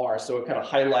area are. So it kind of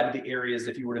highlighted the areas,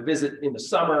 if you were to visit in the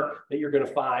summer, that you're going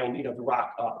to find, the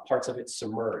rock parts of it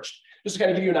submerged. Just to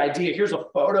kind of give you an idea, here's a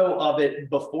photo of it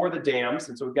before the dams.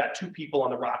 And so we've got 2 people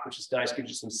on the rock, which is nice, gives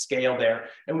you some scale there.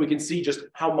 And we can see just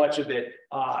how much of it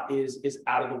is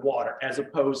out of the water, as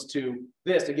opposed to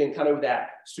this, again, kind of that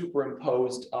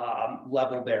superimposed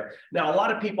level there. Now, a lot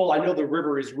of people, I know the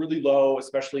river is really low,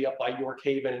 especially up by York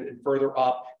Haven and further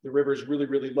up, the river is really,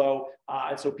 really low.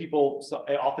 And so people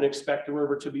often expect the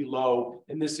river to be low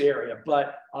in this area.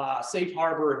 But Safe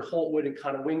Harbor and Holtwood and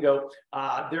Conowingo,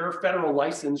 their federal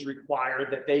license require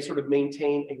that they sort of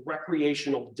maintain a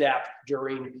recreational depth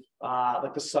during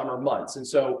like the summer months. And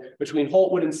so between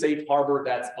Holtwood and Safe Harbor,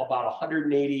 that's about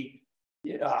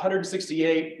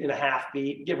 168.5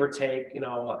 feet, give or take,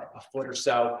 a foot or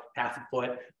so, half a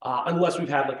foot, unless we've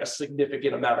had like a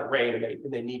significant amount of rain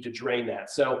and they need to drain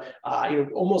that. So,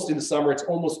 almost in the summer, it's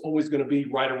almost always going to be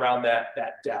right around that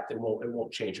depth. It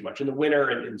won't change much. In the winter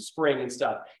and in spring and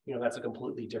stuff, that's a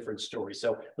completely different story.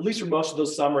 So at least for most of the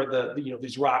summer,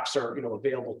 these rocks are,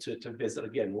 available to visit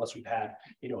again, unless we've had,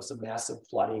 some massive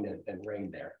flooding and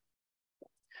rain there.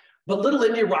 But Little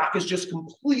Indian Rock is just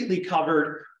completely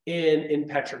covered in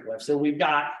petroglyphs, and we've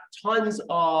got tons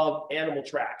of animal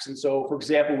tracks. And so, for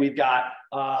example, we've got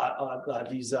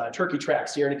these turkey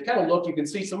tracks here, and if you kind of look, you can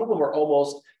see some of them are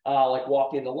almost like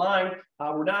walking the line.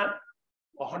 We're not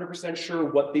 100%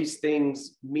 sure what these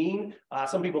things mean.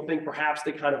 Some people think perhaps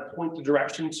they kind of point the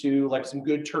direction to like some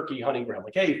good turkey hunting ground,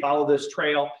 like, hey, follow this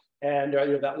trail and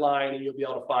that line, and you'll be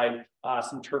able to find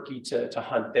some turkey to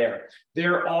hunt there.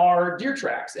 There are deer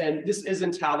tracks, and this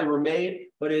isn't how they were made,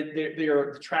 but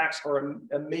the tracks are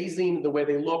amazing the way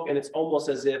they look, and it's almost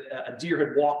as if a deer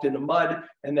had walked in the mud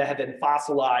and that had been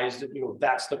fossilized.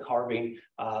 That's the carving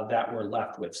that we're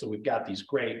left with. So we've got these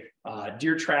great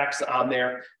deer tracks on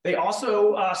there. They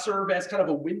also serve as kind of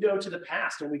a window to the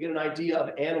past, and we get an idea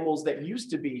of animals that used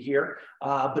to be here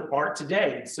but aren't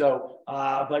today. So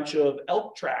a bunch of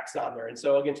elk tracks on there. And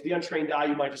so again, to the untrained eye,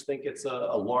 you might just think it's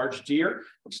a large deer,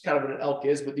 which is kind of what an elk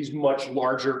is, but these much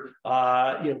larger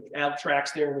elk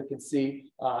tracks there, and we can see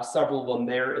several of them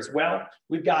there as well.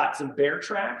 We've got some bear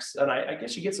tracks, and I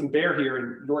guess you get some bear here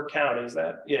in York County. Is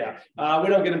that? Yeah. We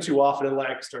don't get them too often in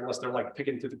Lancaster unless they're like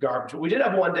picking through the garbage. But we did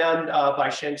have one down by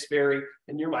Shanks Ferry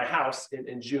and near my house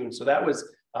in June. So that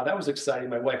was exciting.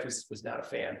 My wife was not a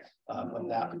fan of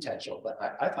that potential, but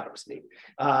I thought it was neat.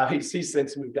 He's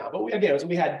since moved on. But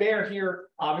we had bear here,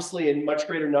 obviously in much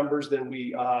greater numbers than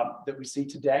we see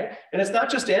today. And it's not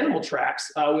just animal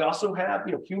tracks. We also have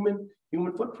human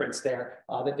footprints there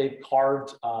that they've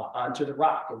carved onto the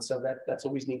rock. And so that's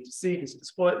always neat to see,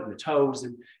 his foot and the toes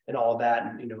and all of that,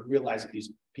 and realize that these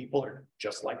people are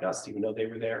just like us, even though they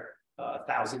were there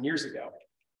 1,000 years ago.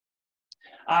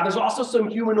 There's also some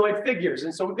humanoid figures,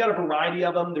 and so we've got a variety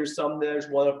of them. There's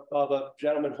one of a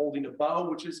gentleman holding a bow,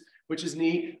 which is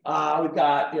neat. We've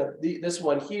got this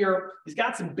one here. He's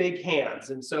got some big hands,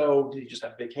 and so did he just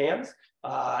have big hands?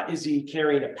 Is he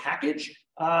carrying a package?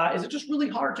 Is it just really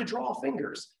hard to draw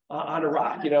fingers on a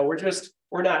rock?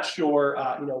 We're not sure.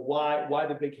 Why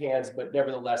the big hands, but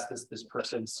nevertheless, this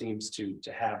person seems to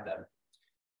have them.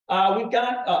 We've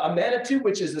got a Manitou,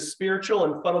 which is the spiritual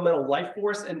and fundamental life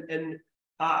force, and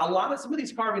some of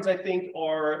these carvings, I think,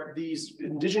 are these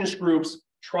indigenous groups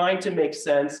trying to make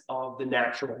sense of the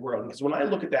natural world. Because when I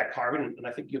look at that carving, and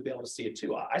I think you'll be able to see it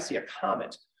too, I see a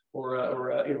comet or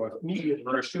a meteor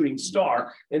or a shooting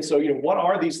star. And so, what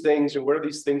are these things, and what are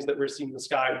these things that we're seeing in the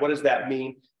sky? What does that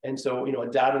mean? And so,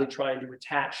 undoubtedly trying to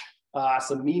attach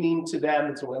some meaning to them.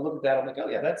 And so when I look at that, I'm like, oh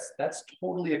yeah, that's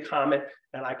totally a comet.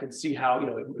 And I can see how,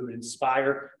 it would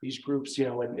inspire these groups,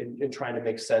 in trying to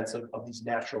make sense of these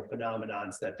natural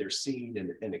phenomenons that they're seeing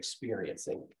and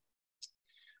experiencing.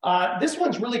 This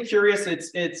one's really curious.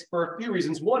 It's for a few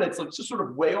reasons. One, it's just sort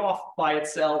of way off by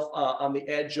itself on the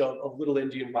edge of Little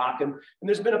Indian Rock. And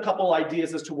there's been a couple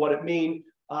ideas as to what it means.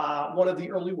 One of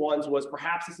the early ones was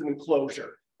perhaps it's an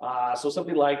enclosure. So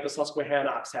something like the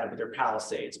Susquehannocks had with their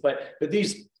Palisades, but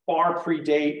these far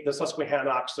predate the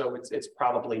Susquehannocks, so it's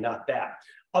probably not that.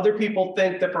 Other people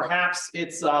think that perhaps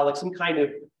it's like some kind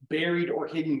of buried or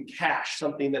hidden cache,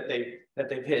 something that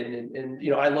they've hidden.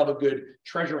 And I love a good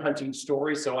treasure hunting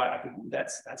story, so I think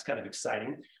that's kind of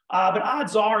exciting. But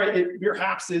odds are it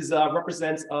perhaps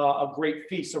represents a great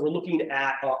feast. So we're looking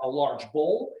at a large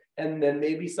bowl, and then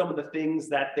maybe some of the things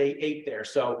that they ate there.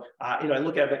 So, I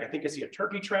look at it, I think I see a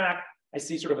turkey track. I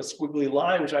see sort of a squiggly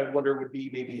line, which I wonder would be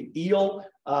maybe an eel.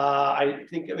 I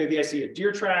think maybe I see a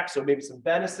deer track, so maybe some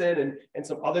venison and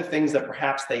some other things that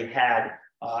perhaps they had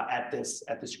at this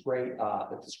great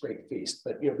feast.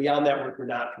 But beyond that, we're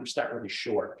not really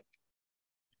sure.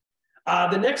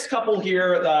 The next couple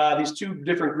here, these two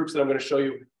different groups that I'm going to show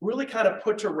you, really kind of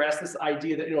put to rest this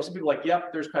idea that some people are like,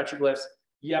 yep, there's petroglyphs.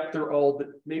 Yep, they're old, but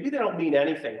maybe they don't mean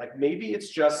anything. Like maybe it's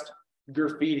just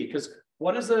graffiti, because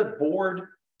what does a bored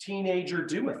teenager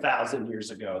do 1,000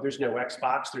 years ago? There's no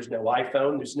Xbox, there's no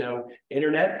iPhone, there's no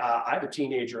internet. I have a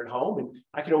teenager at home, and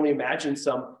I can only imagine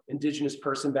some indigenous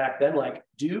person back then like,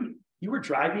 dude, you were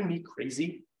driving me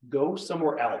crazy. Go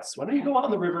somewhere else. Why don't you go out on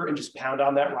the river and just pound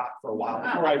on that rock for a while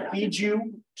before I feed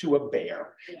you to a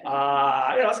bear? It's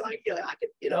like, I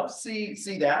could,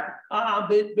 see that.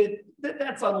 But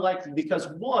that's unlikely because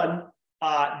one,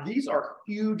 these are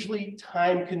hugely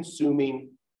time-consuming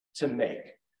to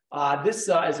make. This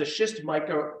is a schist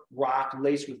mica rock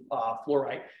laced with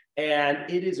fluorite, and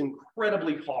it is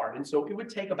incredibly hard. And so it would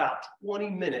take about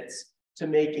 20 minutes to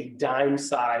make a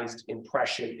dime-sized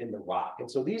impression in the rock.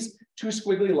 And so these two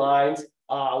squiggly lines,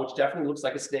 which definitely looks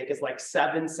like a snake, is like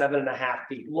 7.5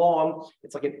 feet long.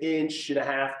 It's like 1.5 inches,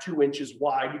 2 inches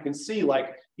wide. You can see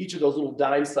like each of those little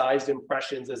dime-sized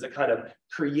impressions as it kind of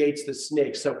creates the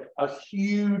snake. So a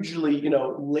hugely,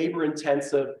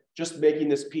 labor-intensive, just making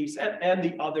this piece and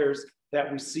the others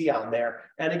that we see on there.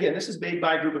 And again, this is made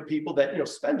by a group of people that, you know,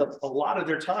 spend a lot of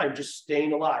their time just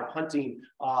staying alive, hunting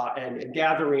and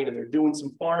gathering, and they're doing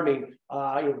some farming, you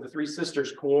know, the three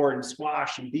sisters, corn,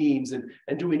 squash, and beans, and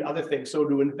doing other things. So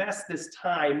to invest this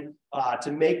time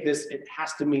to make this, it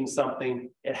has to mean something.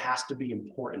 It has to be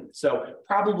important. So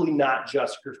probably not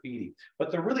just graffiti.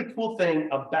 But the really cool thing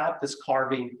about this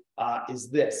carving is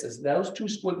those two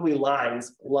squiggly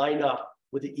lines line up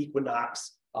with the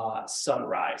equinox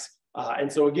sunrise.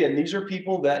 And so again, these are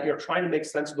people that, you know, trying to make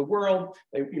sense of the world,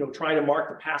 they, you know, trying to mark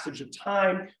the passage of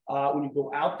time. When you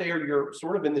go out there, you're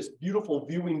sort of in this beautiful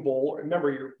viewing bowl.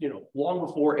 Remember, you're, you know, long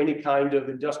before any kind of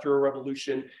industrial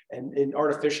revolution and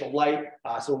artificial light.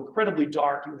 So incredibly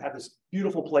dark. You have this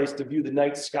beautiful place to view the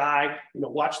night sky, you know,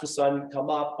 watch the sun come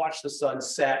up, watch the sun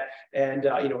set. And,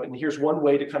 you know, and here's one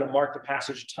way to kind of mark the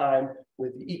passage of time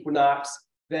with the equinox.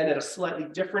 Then at a slightly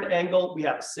different angle, we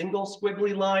have a single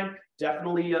squiggly line,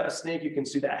 definitely a snake. You can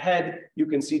see that head, you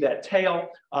can see that tail,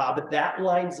 but that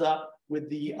lines up with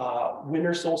the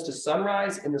winter solstice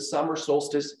sunrise and the summer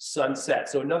solstice sunset.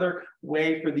 So another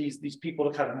way for these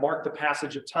people to kind of mark the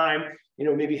passage of time, you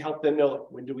know, maybe help them know,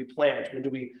 when do we plant? When do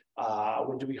we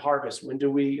harvest? When do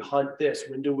we hunt this?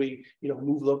 When do we, you know,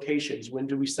 move locations? When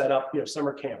do we set up, you know,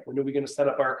 summer camp? When are we going to set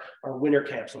up our winter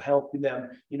camp? So helping them,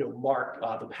 you know, mark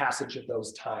the passage of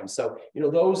those times. So, you know,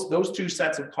 those two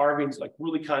sets of carvings like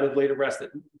really kind of lay to rest that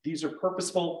these are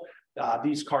purposeful.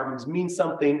 These carvings mean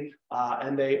something,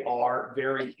 and they are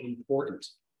very important.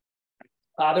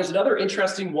 There's another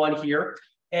interesting one here.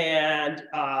 And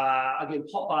again,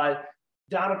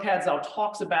 Donald Cadzow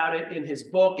talks about it in his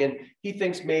book, and he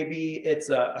thinks maybe it's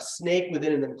a snake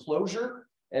within an enclosure.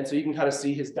 And so you can kind of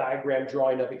see his diagram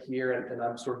drawing of it here, and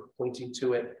I'm sort of pointing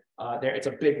to it there. It's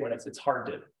a big one. It's hard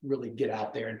to really get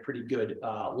out there in pretty good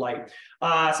light.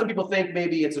 Some people think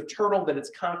maybe it's a turtle that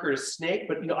it's conquered a snake,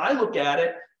 but, you know, I look at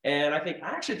it and I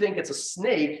actually think it's a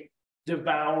snake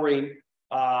devouring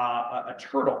a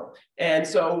turtle. And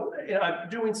so, you know, I'm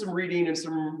doing some reading and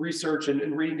some research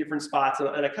and reading different spots,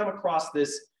 and I come across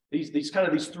these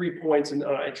 3 points, and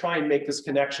I try and make this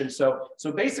connection. So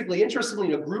basically,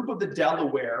 interestingly, a group of the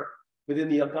Delaware within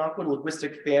the Algonquin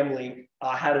linguistic family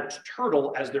had a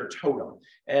turtle as their totem,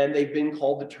 and they've been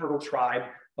called the turtle tribe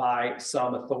by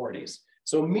some authorities.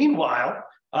 So meanwhile,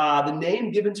 the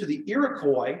name given to the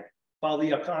Iroquois by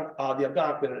the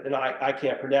Algonquin, and I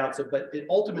can't pronounce it, but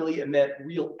it meant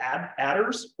real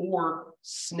adders or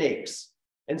snakes.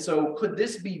 And so could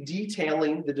this be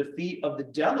detailing the defeat of the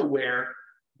Delaware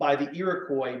by the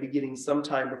Iroquois beginning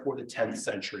sometime before the 10th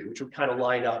century, which would kind of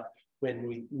line up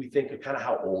when we think of kind of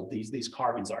how old these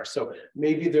carvings are. So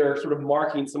maybe they're sort of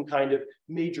marking some kind of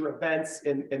major events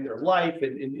in their life,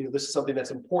 and you know, this is something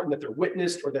that's important that they're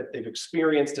witnessed or that they've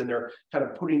experienced, and they're kind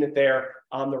of putting it there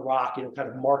on the rock, you know, kind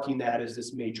of marking that as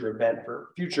this major event for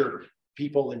future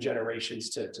people and generations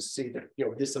to see that, you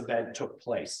know, this event took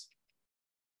place.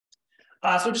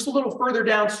 So just a little further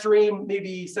downstream,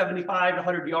 maybe 75 to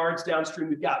 100 yards downstream,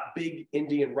 we've got Big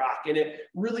Indian Rock, and it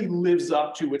really lives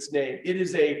up to its name. It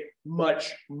is a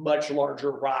much, much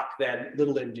larger rock than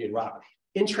Little Indian Rock.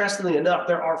 Interestingly enough,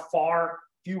 there are far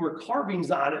fewer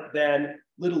carvings on it than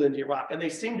Little Indian Rock, and they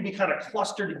seem to be kind of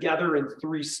clustered together in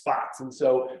 3 spots. And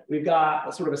so we've got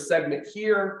a sort of a segment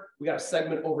here, we got a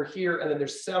segment over here, and then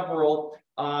there's several,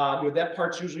 you know, that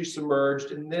part's usually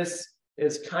submerged, and this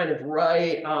is kind of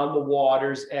right on the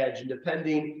water's edge, and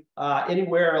depending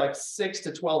anywhere like 6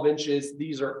 to 12 inches,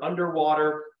 these are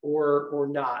underwater or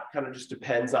not. Kind of just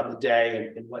depends on the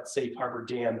day and what Safe Harbor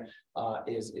Dam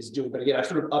is doing. But again, I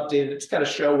sort of updated it to kind of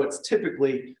show what's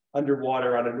typically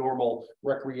underwater on a normal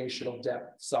recreational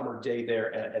depth summer day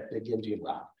there at Big Indian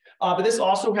Rock. But this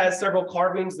also has several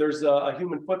carvings. There's a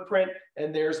human footprint,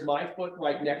 and there's my foot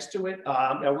right next to it.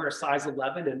 Now we're a size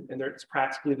 11, and it's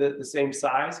practically the same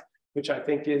size, which I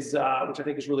think is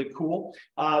really cool.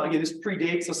 Again, this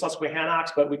predates the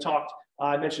Susquehannocks, but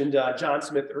I mentioned John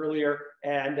Smith earlier,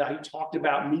 and he talked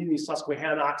about meeting these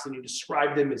Susquehannocks, and he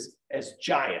described them as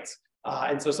giants.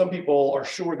 And so some people are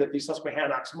sure that these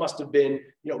Susquehannocks must have been,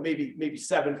 you know, maybe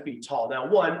 7 feet tall.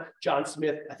 Now, John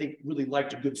Smith, I think, really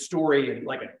liked a good story, and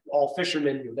like all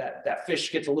fishermen, you know, that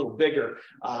fish gets a little bigger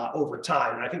over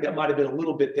time. And I think that might have been a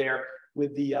little bit there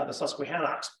with the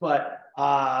Susquehannocks, but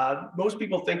most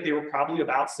people think they were probably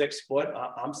about 6 foot.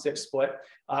 I'm 6 foot.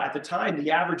 At the time,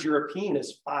 the average European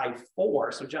is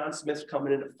 5'4", so John Smith's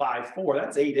coming in at 5'4".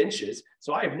 That's 8 inches.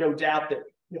 So I have no doubt that,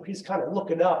 you know, he's kind of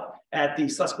looking up at the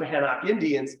Susquehannock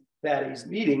Indians that he's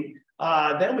meeting,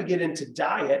 Then we get into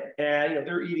diet, and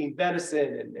they're eating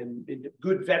venison and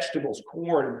good vegetables,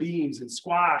 corn and beans and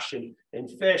squash and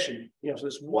fish, and so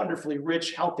this wonderfully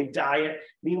rich, healthy diet.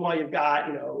 Meanwhile, you've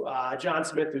got John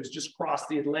Smith, who's just crossed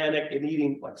the Atlantic and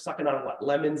eating, like, sucking on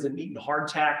lemons and eating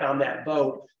hardtack on that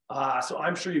boat. So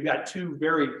I'm sure you've got two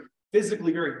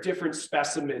physically very different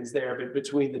specimens there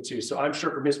between the two. So I'm sure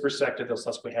from his perspective, those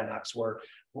Susquehannocks were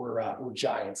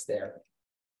giants there.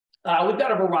 We've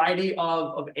got a variety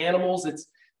of animals. It's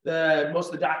most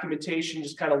of the documentation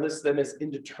just kind of lists them as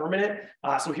indeterminate.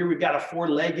 So here we've got a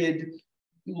four-legged,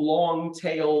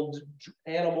 long-tailed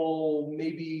animal,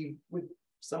 maybe with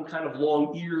some kind of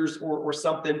long ears or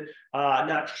something.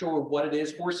 Not sure what it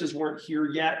is. Horses weren't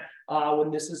here yet when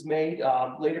this is made.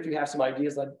 Later, if you have some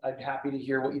ideas, I'd be happy to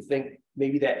hear what you think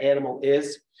maybe that animal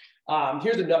is.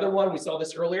 Here's another one. We saw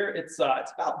this earlier. It's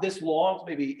about this long,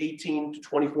 maybe 18 to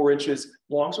 24 inches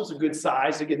long. So it's a good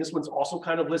size. Again, this one's also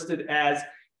kind of listed as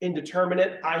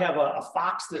indeterminate. I have a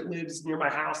fox that lives near my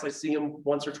house. I see him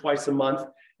once or twice a month.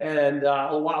 And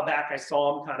a while back, I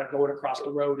saw him kind of going across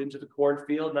the road into the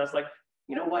cornfield. And I was like,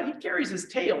 you know what? He carries his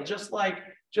tail just like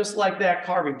that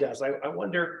carving does. I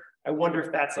wonder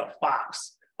if that's a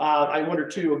fox. I wonder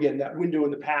too, again, that window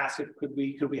in the past, could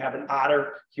we have an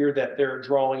otter here that they're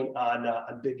drawing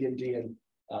on Big Indian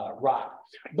Rock.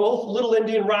 Both Little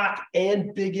Indian Rock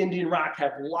and Big Indian Rock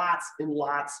have lots and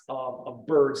lots of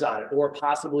birds on it, or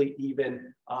possibly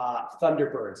even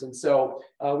thunderbirds. And so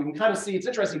we can kind of see, it's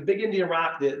interesting, Big Indian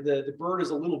Rock, the bird is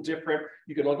a little different.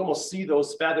 You can almost see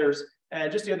those feathers. And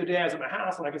just the other day, I was at my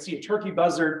house and I could see a turkey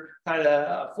buzzard kind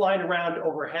of flying around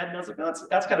overhead. And I was like, oh,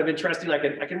 that's kind of interesting. I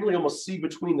can really almost see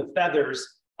between the feathers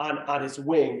on his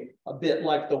wing, a bit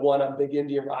like the one on Big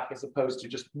Indian Rock, as opposed to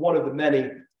just one of the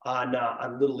many on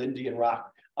Little Indian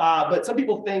Rock. But some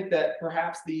people think that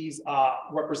perhaps these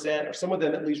represent, or some of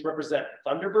them at least represent,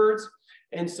 thunderbirds.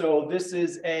 And so this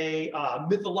is a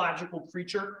mythological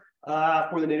creature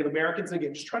for the Native Americans.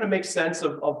 Again, just trying to make sense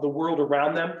of the world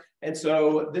around them. And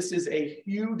so this is a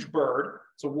huge bird.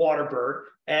 It's a water bird.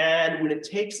 And when it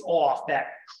takes off, that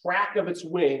crack of its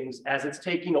wings as it's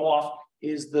taking off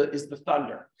is the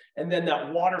thunder. And then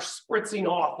that water spritzing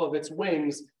off of its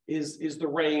wings is the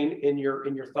rain in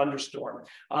your thunderstorm.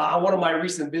 On one of my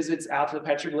recent visits out to the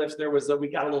petroglyphs, we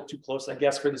got a little too close, I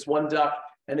guess, for this one duck,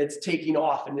 and it's taking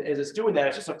off. And as it's doing that,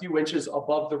 it's just a few inches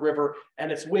above the river,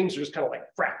 and its wings are just kind of like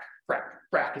frack, frack,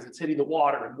 frack as it's hitting the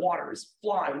water, and water is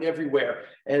flying everywhere.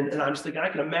 And I'm just thinking, I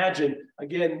can imagine,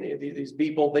 again, these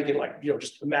people thinking, like,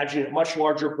 just imagining a much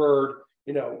larger bird,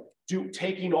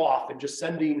 taking off and just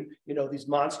sending, these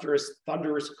monstrous,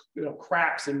 thunderous,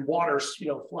 cracks and water,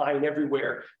 flying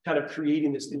everywhere, kind of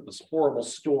creating this horrible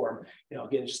storm.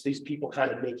 Again, just these people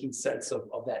kind of making sense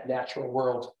of that natural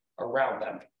world around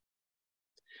them.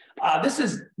 This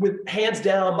is, with hands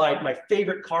down, my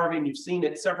favorite carving. You've seen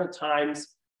it several times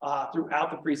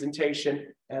throughout the presentation.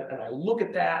 And I look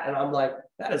at that and I'm like,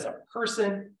 that is a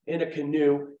person in a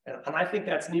canoe. And I think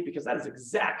that's neat, because that is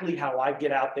exactly how I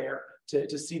get out there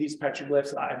to see these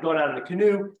petroglyphs. I've gone out in a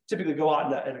canoe, typically go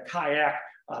out in a kayak,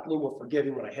 a little more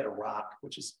forgiving when I hit a rock,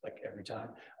 which is like every time.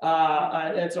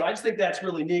 And so I just think that's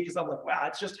really neat, because I'm like, wow,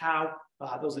 it's just how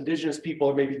those indigenous people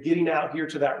are maybe getting out here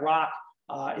to that rock,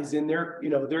 is in their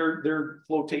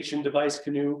flotation device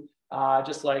canoe,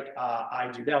 just like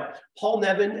I do. Now, Paul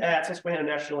Nevin at Susquehanna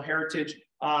National Heritage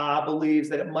believes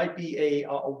that it might be a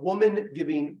woman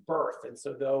giving birth. And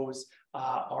so those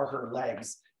are her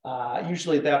legs.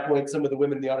 Usually at that point, some of the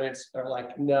women in the audience are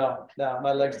like, no,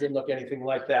 my legs didn't look anything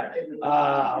like that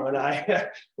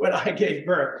when I gave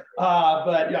birth.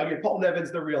 But again, Paul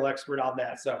Nevin's the real expert on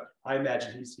that. So I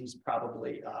imagine he's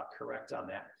probably correct on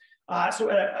that.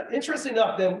 So interesting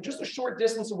enough, then, just a short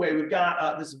distance away, we've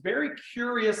got this very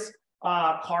curious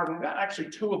carving. We've got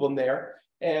actually two of them there.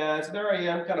 And so there I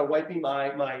am, kind of wiping my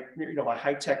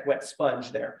high-tech wet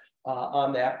sponge there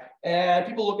on that. And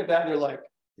people look at that and they're like,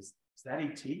 is that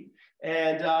ET?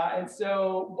 And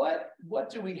so what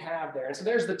do we have there? And so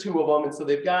there's the two of them. And so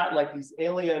they've got like these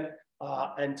alien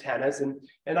antennas.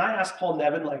 And I asked Paul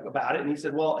Nevin about it, and he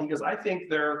said, well, I think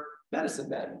they're medicine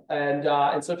men.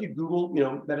 And so if you Google,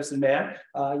 medicine man,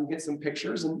 you get some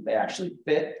pictures, and they actually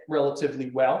fit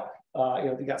relatively well.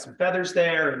 They got some feathers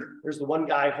there, and there's the one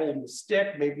guy holding the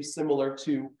stick, maybe similar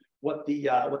to what the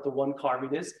one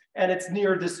carving is. And it's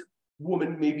near this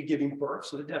woman maybe giving birth.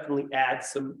 So it definitely adds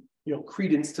some,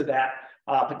 credence to that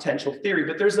potential theory.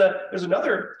 But there's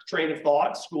another train of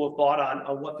thought, school of thought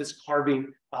on what this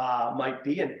carving might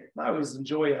be. And I always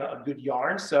enjoy a good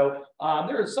yarn. So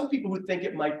there are some people who think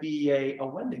it might be a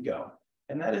Wendigo.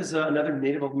 And that is another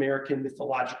Native American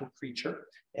mythological creature.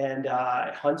 And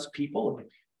it hunts people.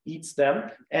 eats them.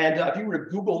 And if you were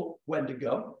to Google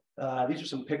Wendigo, these are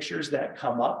some pictures that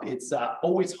come up. It's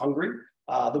always hungry.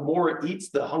 The more it eats,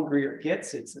 the hungrier it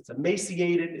gets. It's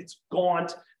emaciated, it's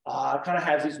gaunt, kind of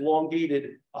has these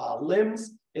elongated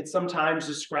limbs. It's sometimes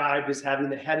described as having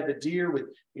the head of a deer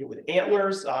with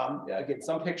antlers. Again,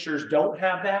 some pictures don't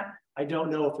have that. I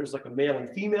don't know if there's like a male and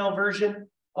female version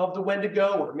of the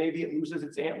Wendigo, or maybe it loses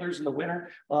its antlers in the winter,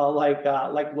 like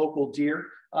local deer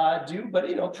do. But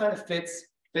kind of fits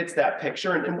that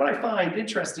picture. And what I find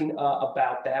interesting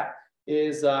about that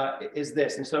is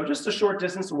this. And so just a short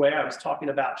distance away, I was talking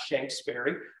about Shanks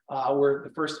Ferry, where the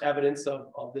first evidence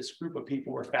of this group of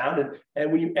people were found.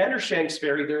 And when you enter Shanks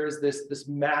Ferry, there is this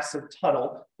massive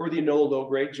tunnel for the Enola low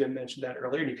grade. Jim mentioned that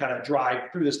earlier. And you kind of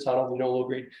drive through this tunnel. The Enola low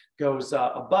grade goes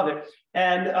above it.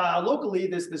 And locally,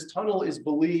 this tunnel is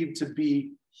believed to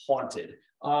be haunted.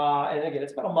 And again,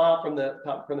 it's about a mile from the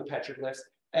petroglyphs.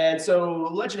 And so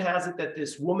legend has it that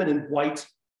this woman in white,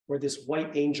 where this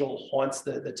white angel haunts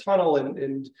the tunnel,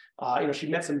 and she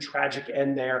met some tragic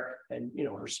end there, and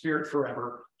her spirit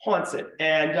forever haunts it.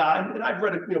 And I've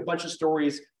read a bunch of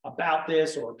stories about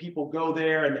this, or people go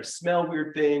there and they smell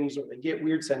weird things, or they get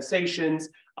weird sensations.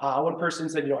 One person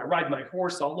said, I ride my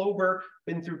horse all over,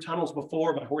 been through tunnels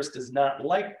before. My horse does not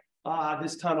like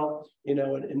this tunnel,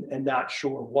 and not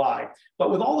sure why.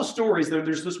 But with all the stories,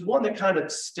 there's this one that kind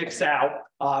of sticks out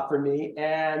for me.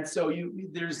 And so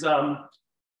there's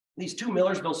these two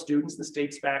Millersville students. This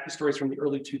dates back, the story's from the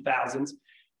early 2000s.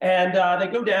 And they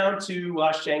go down to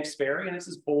Shanks Ferry, and it's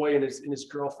this boy and his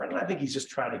girlfriend. And I think he's just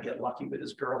trying to get lucky with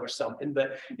his girl or something.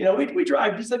 But we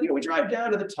drive. He said, we drive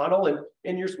down to the tunnel,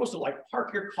 and you're supposed to like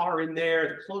park your car in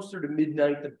there. The closer to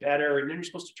midnight, the better. And then you're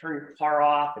supposed to turn your car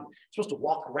off, and you're supposed to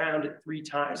walk around it 3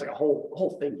 times, like a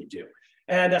whole thing you do.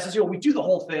 And so we do the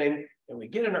whole thing, and we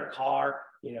get in our car,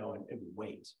 and we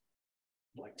wait.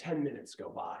 Like 10 minutes go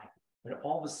by, and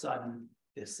all of a sudden,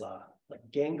 this like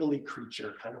gangly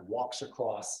creature kind of walks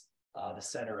across the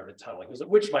center of the tunnel. He goes, at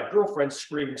which my girlfriend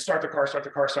screamed, start the car, start the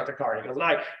car, start the car. And he goes, and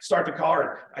I start the car,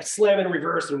 and I slam in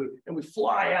reverse, and we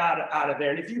fly out of there.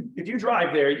 And if you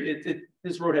drive there,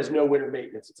 this road has no winter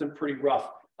maintenance. It's in pretty rough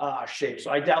shape.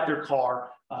 So I doubt their car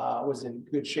was in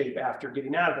good shape after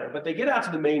getting out of there. But they get out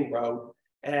to the main road,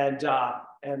 and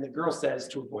the girl says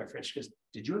to her boyfriend, she goes,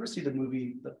 did you ever see the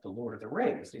movie The Lord of the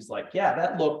Rings? And he's like, yeah,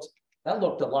 that looked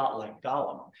a lot like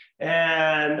Gollum.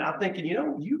 And I'm thinking,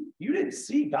 you didn't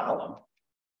see Gollum.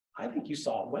 I think you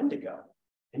saw a Wendigo.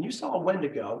 And you saw a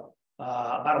Wendigo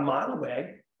about a mile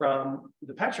away from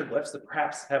the petroglyphs that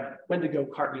perhaps have Wendigo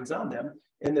carvings on them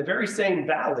in the very same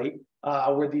valley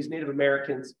where these Native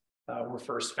Americans were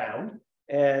first found.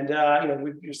 And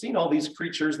we've seen all these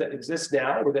creatures that exist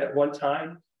now, or that at one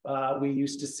time we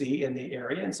used to see in the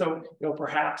area. And so,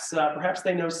 perhaps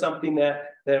they know something that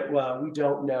we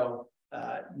don't know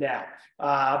now.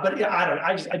 But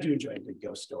yeah, I do enjoy a good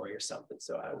ghost story or something.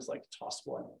 So I always like to toss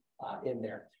one in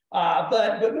there.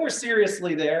 But more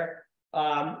seriously there,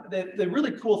 the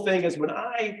really cool thing is when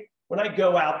I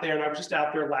go out there, and I was just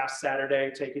out there last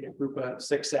Saturday taking a group of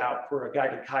 6 out for a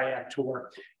guided kayak tour.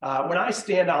 When I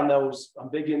stand on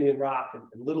Big Indian Rock and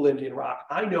Little Indian Rock,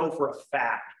 I know for a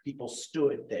fact people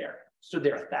stood there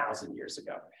 1,000 years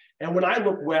ago. And when I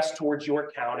look west towards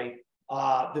York County,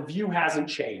 the view hasn't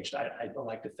changed. I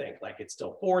like to think like it's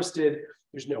still forested.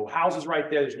 There's no houses right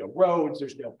there. There's no roads.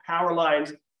 There's no power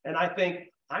lines. And I think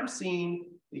I'm seeing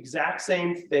the exact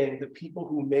same thing the people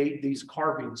who made these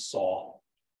carvings saw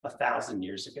 1,000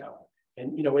 years ago.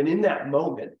 And, and in that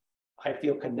moment, I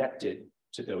feel connected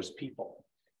to those people.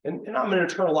 And I'm an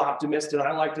eternal optimist, and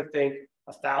I like to think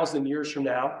 1,000 years from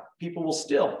now, people will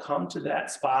still come to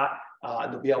that spot,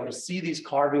 and they'll be able to see these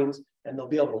carvings, and they'll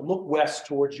be able to look west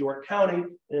towards York County,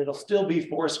 and it'll still be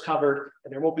forest covered,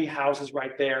 and there won't be houses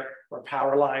right there or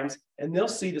power lines, and they'll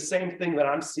see the same thing that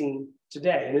I'm seeing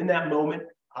today. And in that moment,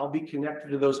 I'll be connected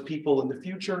to those people in the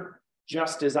future,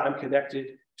 just as I'm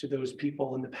connected to those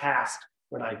people in the past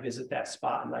when I visit that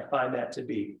spot. And I find that to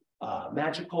be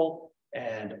magical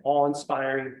and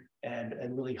awe-inspiring and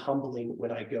really humbling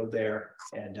when I go there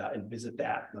and visit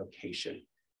that location.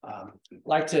 I'd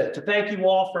like to thank you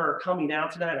all for coming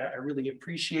out tonight. I really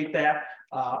appreciate that.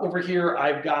 Over here,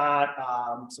 I've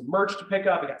got some merch to pick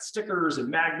up. I got stickers and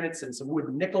magnets and some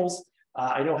wooden nickels.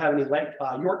 I don't have any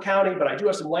York County, but I do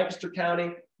have some Lancaster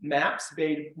County maps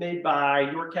made by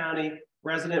York County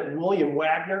resident William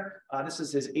Wagner. This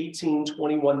is his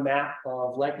 1821 map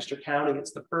of Lancaster County.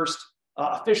 It's the first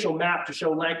official map to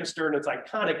show Lancaster in its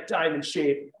iconic diamond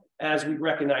shape as we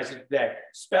recognize it today.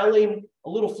 Spelling a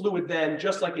little fluid then,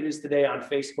 just like it is today on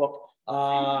Facebook.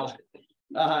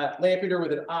 Lampeter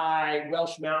with an I,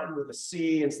 Welsh Mountain with a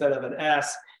C instead of an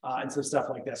S. and some stuff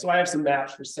like that. So I have some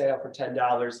maps for sale for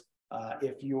 $10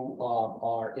 if you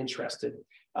are interested.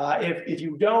 If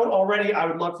you don't already, I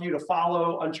would love for you to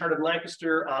follow Uncharted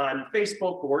Lancaster on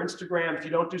Facebook or Instagram. If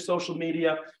you don't do social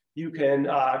media, you can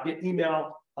get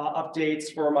email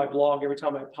updates for my blog every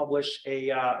time I publish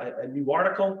a new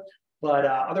article. But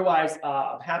otherwise,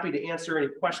 I'm happy to answer any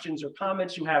questions or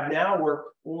comments you have now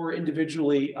or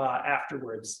individually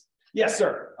afterwards. Yes,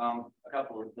 sir. A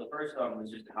couple. The first was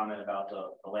just a comment about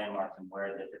the landmarks and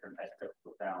where the different pest trips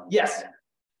were found. Yes.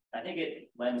 I think it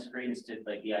lends credence to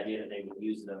like the idea that they would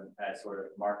use them as sort of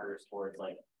markers towards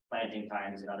like planting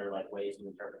times and other like ways to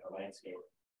interpret the landscape,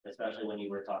 especially when you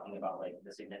were talking about like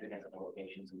the significance of the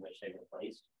locations in which they were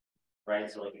placed, right?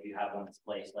 So like if you have one that's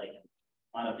placed like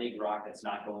on a big rock that's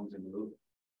not going to move,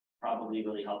 probably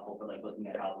really helpful for like looking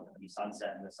at how the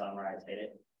sunset and the sunrise hit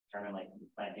it, determine like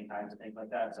planting times and things like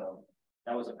that. So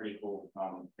that was a pretty cool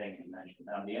thing you mentioned.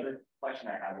 The other question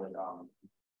I had was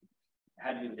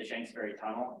had to do with the Shanksbury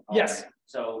Tunnel. Yes.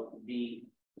 So the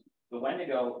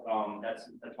Wendigo, that's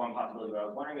one possibility. But I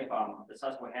was wondering if the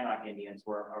Susquehannock Indians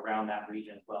were around that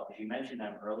region as well, because you mentioned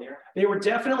them earlier. They were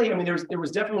definitely. I mean, there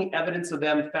was definitely evidence of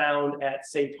them found at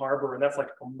Safe Harbor, and that's like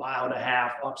a mile and a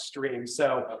half upstream.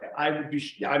 So okay.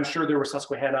 I'm sure there were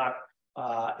Susquehannock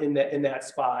in that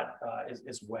spot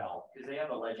as well. Because they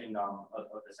have a legend of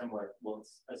a similar, well,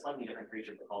 it's a slightly different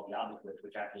creature called the Albatwitch,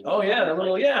 which actually. Oh yeah, the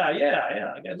little yeah.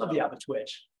 I love the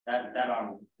Albatwitch. That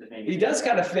he does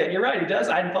kind of fit. You're right. He does.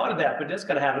 I hadn't thought of that, but does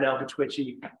kind of have an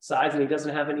Albatwitchy size, and he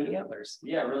doesn't have any antlers.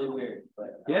 Yeah, really weird.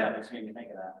 But yeah, it just made me think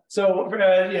of that. So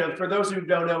for those who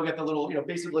don't know, we got the little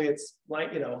basically it's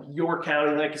like York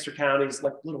County, Lancaster County is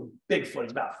like little Bigfoot.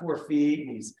 He's about 4 feet,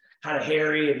 and he's kind of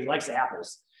hairy, and he likes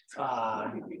apples.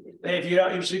 If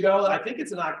you should go, I think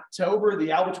it's in October, the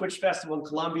Albatwitch Festival in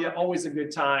Columbia, always a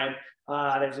good time.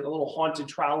 There's a little haunted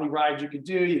trolley ride you could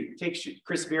do.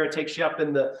 Chris Vera takes you up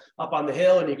on the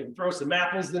hill, and you can throw some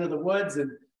apples into the woods.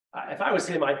 And if I was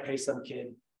him, I'd pay some kid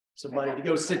some money to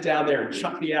go sit down there and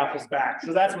chuck the apples back.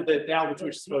 So that's what the Albatwitch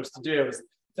is supposed to do, is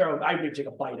throw. I'd maybe take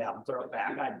a bite out and throw it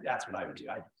back. That's what I would do.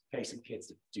 I'd pay some kids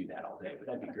to do that all day, but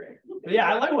that'd be great. But yeah,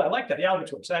 I like that, the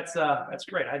Albatwitch. That's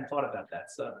great. I hadn't thought about that.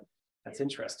 That's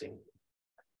interesting.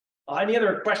 Any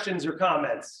other questions or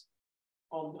comments?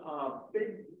 On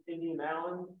Big Indian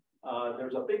Island,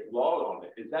 there's a big log on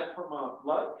it. Is that from a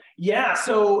flood? Yeah,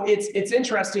 so it's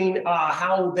interesting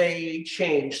how they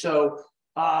change. So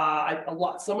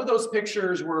some of those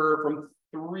pictures were from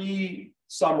 3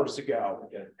 summers ago,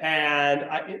 okay.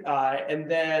 And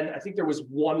then I think there was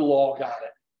 1 log on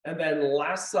it. And then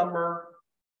last summer,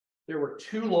 there were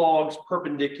 2 logs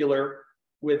perpendicular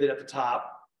with it at the top.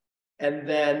 And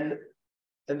then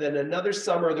another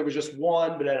summer, there was just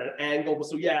 1, but at an angle.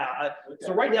 So yeah, okay.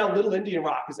 So right now, Little Indian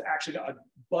Rock has actually got a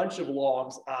bunch of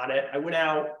logs on it. I went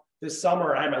out this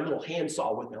summer, I had my little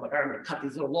handsaw with me. I'm like, I'm gonna cut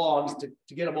these little logs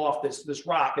to get them off this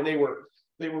rock. And they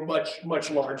were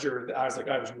much larger. I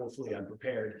was woefully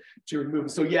unprepared to remove them.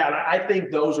 So yeah, I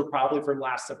think those are probably from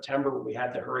last September when we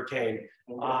had the hurricane.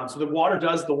 So the water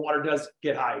does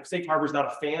get high. Safe Harbor is not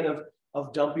a fan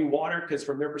of dumping water, because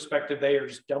from their perspective, they are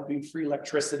just dumping free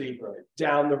electricity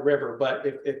down the river. But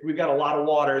if we've got a lot of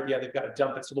water, yeah, they've got to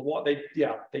dump it. So the water,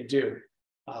 they do.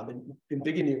 And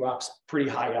Big Indian Rock's pretty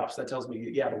high up, so that tells me,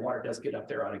 yeah, the water does get up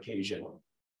there on occasion.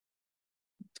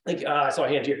 I think I saw a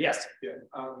hand here. Yes. Yeah.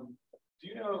 Do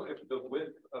you know if the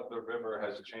width of the river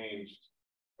has changed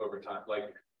over time?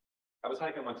 Like, I was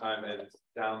hiking one time and it's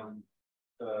down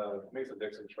the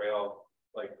Mason-Dixon Trail,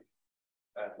 like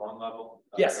at lawn level.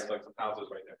 Yes. There's like some houses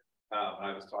right there. And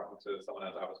I was talking to someone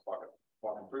as I was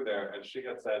walking through there, and she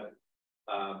had said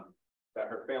that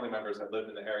her family members had lived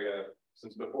in the area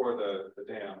since before the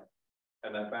dam,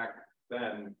 and that back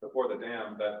then, before the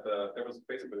dam, that there was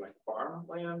basically like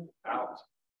farmland out.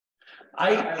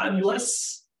 I'm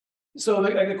less. So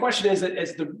the question is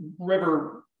the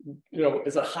river,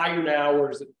 is it higher now,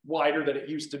 or is it wider than it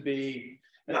used to be?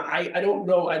 And I don't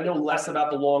know. I know less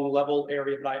about the long level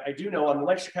area, but I do know on the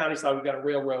Lancaster County side, we've got a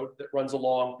railroad that runs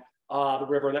along the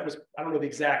river. And that was, I don't know the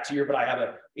exact year, but I have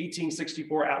a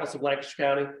 1864 Atlas of Lancaster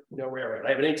County, no railroad. I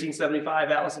have an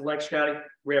 1875 Atlas of Lancaster County,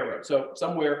 railroad. So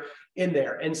somewhere in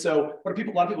there. And so a lot of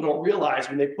people don't realize,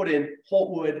 when they put in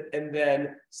Holtwood and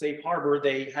then Safe Harbor,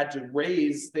 they had to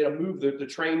move the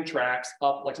train tracks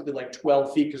up like something like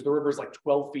 12 feet, because the river is like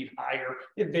 12 feet higher.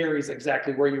 It varies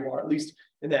exactly where you are, at least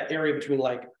in that area between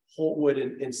like Holtwood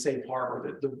and Safe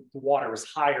Harbor, the water is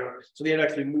higher. So they had to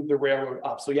actually move the railroad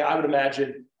up. So yeah, I would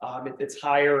imagine it's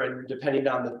higher, and depending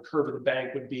on the curve of the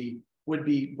bank would be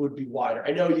wider.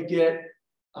 I know you get,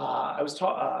 I was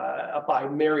up by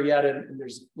Marietta, and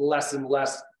there's less and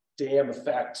less dam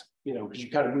effect, you know, because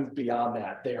you kind of move beyond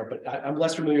that there, but I'm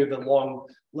less familiar with the long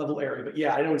level area, but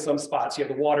yeah, I know in some spots, yeah,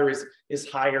 the water is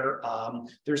higher.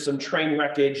 There's some train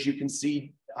wreckage you can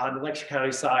see on the Lancaster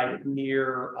County side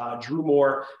near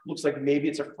Drewmore. Looks like maybe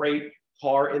it's a freight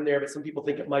car in there, but some people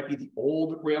think it might be the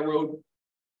old railroad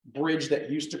bridge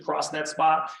that used to cross that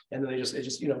spot, and then it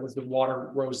just you know, as the water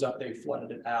rose up, they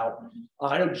flooded it out.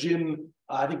 I know Jim,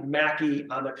 I think Mackey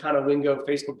on the Conowingo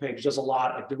Facebook page does a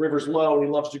lot. Like the river's low, and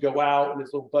he loves to go out in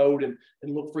his little boat and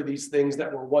look for these things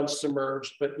that were once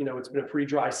submerged, but you know, it's been a pretty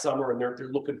dry summer, and they're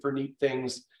looking for neat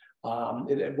things.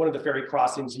 And one of the ferry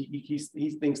crossings,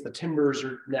 he thinks the timbers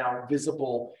are now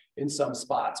visible in some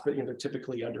spots, but you know, they're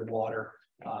typically underwater.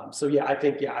 So yeah, I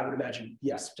think, yeah, I would imagine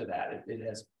yes to that.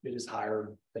 It is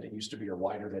higher than it used to be, or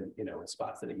wider than, you know, in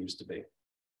spots than it used to be.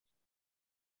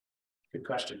 Good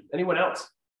question. Anyone else?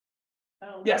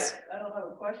 Yes. I don't have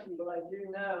a question, but I do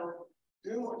know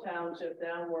Drewmore Township,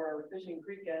 down where Fishing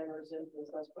Creek enters into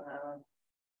Susquehanna.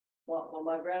 Well, when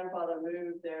my grandfather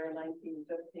moved there in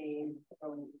 1915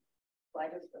 from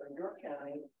Lancaster, York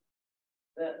County,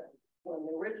 that when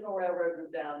the original railroad was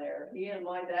down there, he and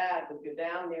my dad would go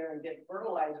down there and get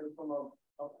fertilizer from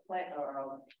a plant or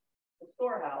a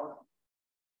storehouse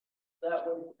that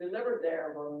was delivered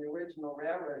there from the original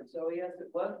railroad. So yes, it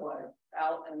was wiped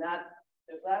out, and that,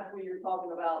 if that's what you're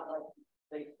talking about, like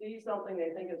they see something, they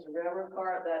think it's a railroad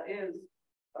car, that is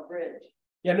a bridge.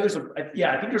 Yeah, no, I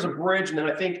think there's a bridge, and then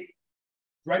I think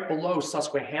right below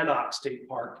Susquehannock State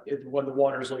Park, when the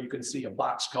water's low, you can see a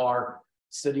boxcar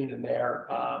sitting in there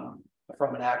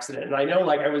from an accident. And I know,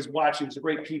 like I was watching, it's a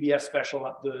great PBS special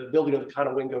about the building of the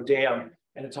Conowingo Dam,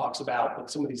 and it talks about like,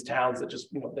 some of these towns that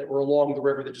just, you know, that were along the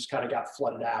river that just kind of got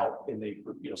flooded out, and they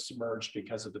were, you know, submerged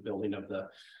because of the building of the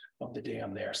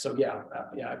dam there. So yeah,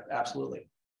 yeah, absolutely.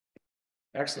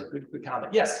 Excellent, good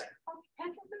comment. Yes.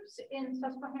 Petroglyphs in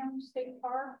Susquehanna State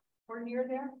Park or near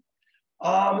there?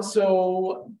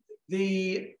 So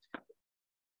it's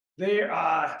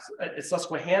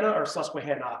Susquehanna or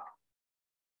Susquehannock.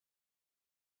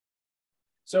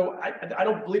 So I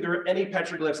don't believe there are any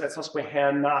petroglyphs at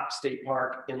Susquehannock State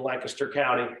Park in Lancaster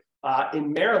County.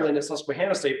 In Maryland at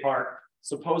Susquehanna State Park,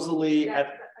 supposedly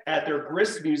at their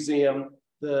Grist Museum,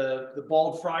 the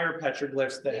bald friar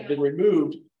petroglyphs that have been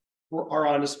removed are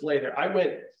on display there. I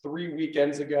went 3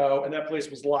 weekends ago, and that place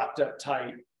was locked up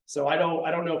tight. So I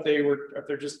don't know if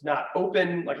they're just not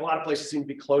open. Like a lot of places seem to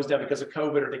be closed down because of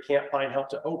COVID, or they can't find help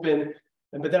to open.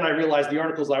 But then I realized the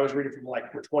articles I was reading from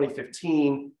like were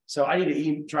 2015. So I need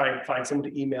to try and find someone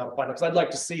to email to find them, because I'd like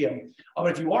to see them.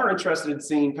 But if you are interested in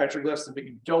seeing petroglyphs, but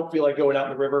you don't feel like going out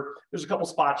in the river, there's a couple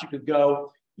spots you could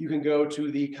go. You can go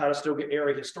to the Conestoga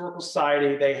Area Historical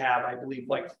Society. They have, I believe,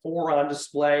 like 4 on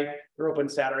display. They're open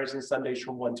Saturdays and Sundays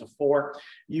from 1 to 4.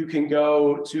 You can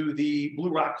go to the Blue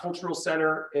Rock Cultural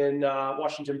Center in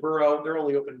Washington Borough. They're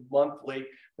only open monthly,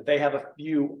 but they have a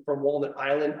few from Walnut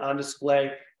Island on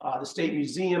display. The State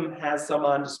Museum has some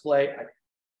on display.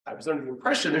 I was under the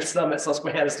impression there's some at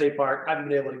Susquehanna State Park. I haven't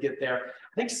been able to get there.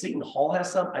 I think Seton Hall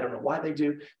has some. I don't know why they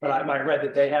do, but I read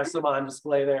that they have some on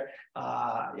display there.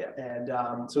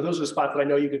 So those are spots that I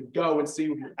know you could go and see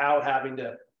without having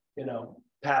to, you know,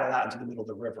 paddle out into the middle of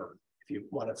the river. If you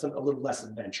wanted a little less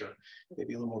adventure,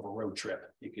 maybe a little more of a road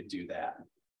trip, you could do that.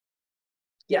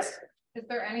 Yes. Is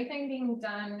there anything being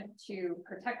done to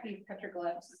protect these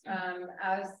petroglyphs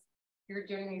as you're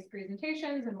doing these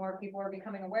presentations and more people are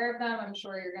becoming aware of them? I'm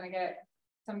sure you're going to get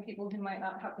some people who might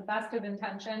not have the best of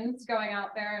intentions going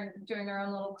out there and doing their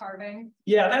own little carving.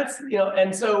 Yeah, that's, you know,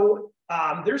 and so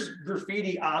there's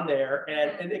graffiti on there,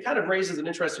 and it kind of raises an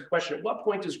interesting question. At what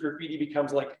point does graffiti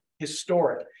becomes like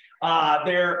historic?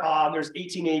 There's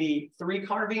 1883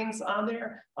 carvings on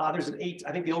there. I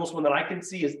think the oldest one that I can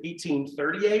see is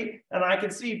 1838. And I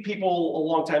can see people a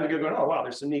long time ago going, oh, wow,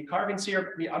 there's some neat carvings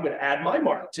here. I'm going to add my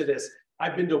mark to this.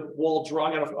 I've been to Wall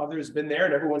Drug, I don't know if others been there,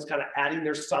 and everyone's kind of adding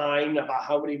their sign about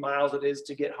how many miles it is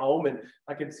to get home. And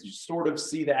I can sort of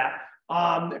see that.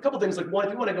 A couple of things, like one,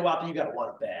 if you want to go out there, you got to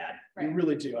want it bad. Right. You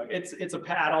really do. It's a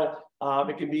paddle.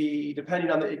 It can be, depending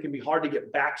on it can be hard to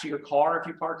get back to your car if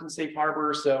you park in Safe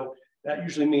Harbor. So that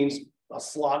usually means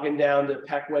slogging down to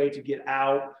Peckway to get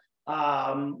out.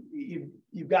 You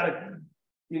got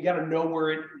to know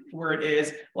where it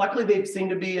is. Luckily, they seem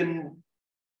to be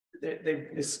they've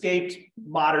escaped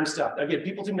modern stuff. Again,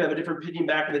 people seem to have a different opinion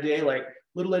back in the day. Like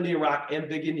Little Indian Rock and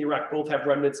Big Indian Rock both have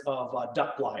remnants of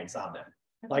duck blinds on them.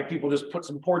 Like people just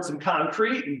poured some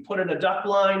concrete and put in a duck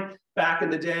blind back in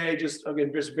the day. Just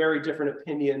again, just very different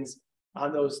opinions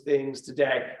on those things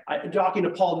today. I'm talking to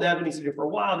Paul Nevin, he said for a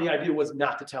while, the idea was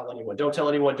not to tell anyone. Don't tell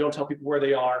anyone, don't tell people where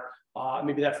they are.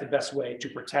 Maybe that's the best way to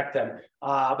protect them.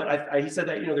 But he said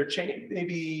that, you know, they're changing,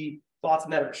 maybe thoughts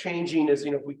on that are changing as,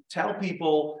 you know, if we tell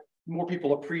people, more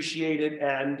people appreciate it.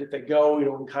 And if they go, you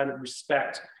know, and kind of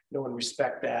respect, you know, and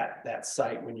respect that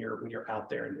site when you're out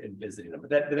there and visiting them. But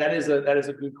that is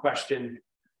a good question.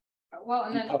 Well,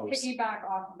 and then piggyback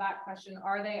off of that question,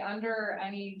 are they under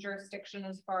any jurisdiction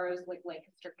as far as like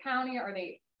Lancaster County? Are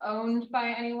they owned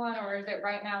by anyone, or is it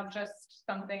right now just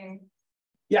something?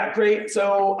 Yeah, great.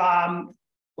 So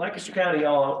Lancaster County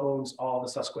owns all the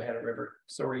Susquehanna River.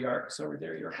 So there you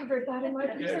are. Covered that in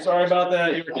my Sorry about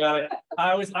that.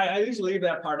 I usually leave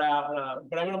that part out,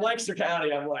 but I'm in Lancaster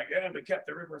County. I'm like, yeah, we kept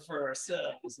the river for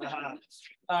ourselves. We have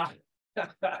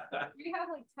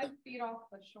like 10 feet off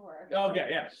the shore. Okay,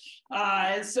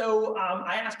 yeah. So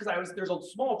I asked because there's a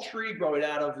small tree growing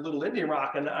out of Little Indian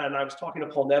Rock, and I was talking to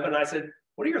Paul Nevin, and I said,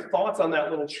 what are your thoughts on that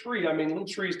little tree? I mean, little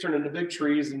trees turn into big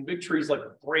trees, and big trees like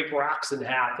break rocks in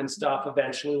half and stuff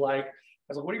eventually. Like, I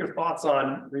was like, what are your thoughts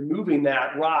on removing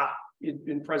that rock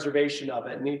in preservation of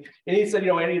it? And he said, you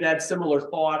know, and he'd had similar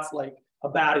thoughts like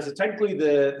about it. So technically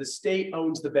the state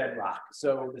owns the bedrock.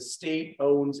 So the state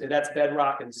owns, and that's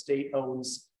bedrock, and the state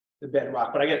owns the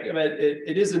bedrock. But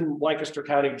it is in Lancaster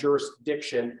County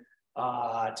jurisdiction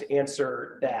to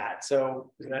answer that.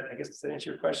 So I guess to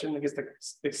answer your question, I guess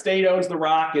the state owns the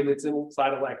rock and it's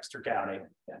inside of Lancaster County.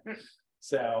 Yeah.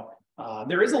 So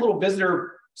there is a little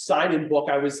visitor sign-in book.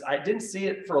 I didn't see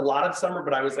it for a lot of summer,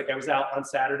 but I was out on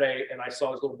Saturday and I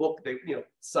saw this little book. They, you know,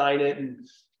 sign it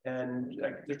and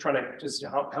they're trying to just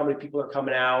how many people are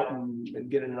coming out and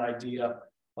getting an idea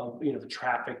of, you know, the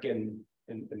traffic and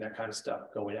that kind of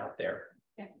stuff going out there.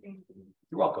 Yeah, thank you.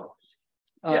 You're welcome.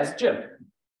 Yes, Jim.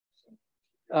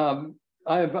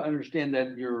 I understand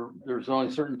that there's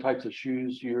only certain types of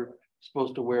shoes you're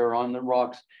supposed to wear on the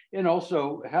rocks, and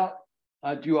also how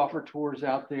do you offer tours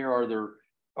out there? Are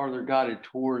there guided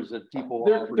tours that people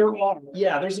offer?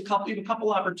 Yeah, there's a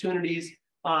couple opportunities.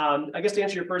 I guess to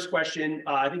answer your first question,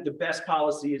 I think the best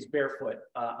policy is barefoot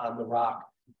on the rock,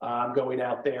 going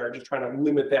out there, just trying to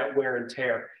limit that wear and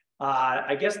tear.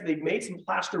 I guess they made some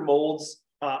plaster molds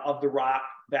of the rock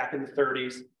back in the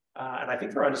 30s, and I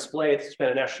think they're on display at the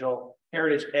Hispanic National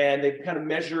Heritage, and they've kind of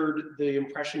measured the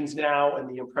impressions now and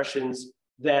the impressions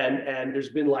then, and there's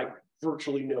been like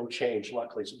virtually no change,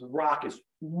 luckily. So the rock is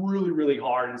really, really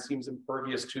hard and seems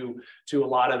impervious to a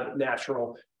lot of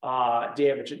natural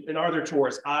damage. And are there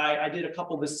tours? I did a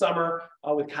couple this summer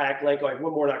with Kayak Lake. I have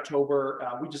one more in October.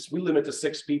 We limit to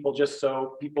 6 people just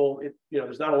so people, you know,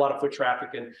 there's not a lot of foot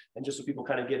traffic and just so people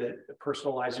kind of get a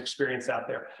personalized experience out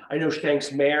there. I know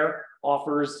Shanks Mare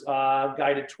offers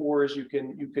guided tours. You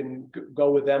can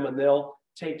go with them and they'll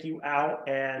take you out.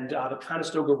 And the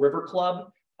Conestoga River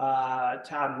Club,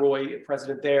 Todd Roy,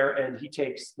 president there, and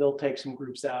they'll take some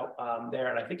groups out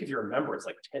there. And I think if you're a member, it's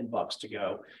like $10 to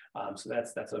go. So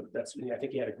that's I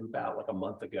think he had a group out like a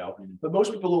month ago. But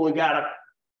most groups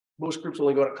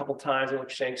only go a couple times. They're like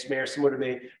Shanks Mare, similar to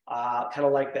me, kind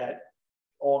of like that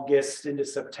August into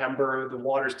September. The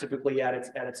water's typically at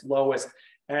its lowest.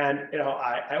 And you know,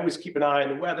 I always keep an eye on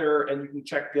the weather, and you can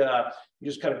check. You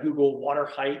just kind of Google water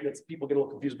height, and people get a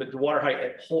little confused. But the water height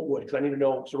at Holtwood, because I need to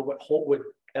know sort of what Holtwood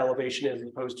elevation is as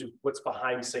opposed to what's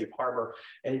behind Safe Harbor.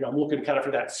 And you know, I'm looking kind of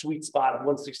for that sweet spot of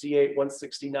 168,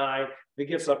 169. If it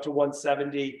gets up to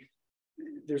 170,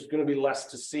 there's going to be less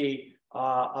to see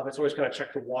of it. So always kind of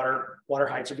check the water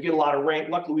height. So if you get a lot of rain,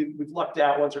 luckily we've lucked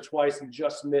out once or twice and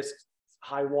just missed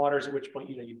high waters, at which point,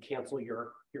 you know, you cancel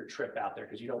your trip out there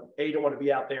because you don't want to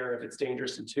be out there if it's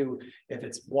dangerous, and 2, if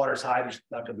it's water's high, there's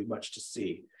not going to be much to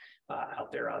see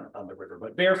out there on the river.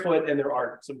 But barefoot, and there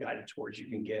are some guided tours you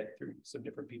can get through some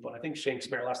different people. And I think Shanks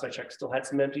Mare, last I checked, still had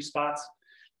some empty spots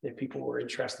if people were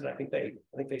interested. I think they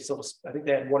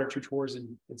had 1 or 2 tours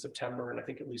in September, and I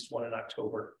think at least 1 in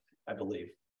October, I believe.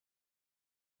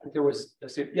 I think there was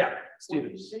Stephen.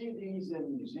 When you see these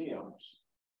in museums,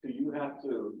 do you have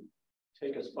to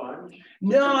take a sponge?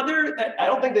 No, I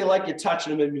don't think they like you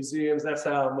touching them in museums. That's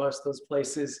how most of those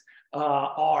places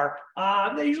are.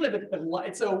 They usually have the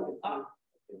light. So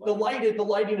the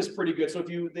lighting is pretty good. So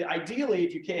ideally,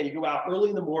 if you can, you go out early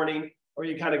in the morning, or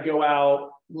you kind of go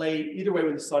out late. Either way,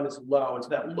 when the sun is low, and so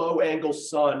that low angle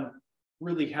sun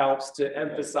really helps to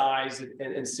emphasize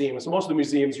and see them. So most of the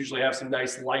museums usually have some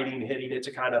nice lighting hitting it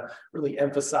to kind of really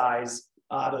emphasize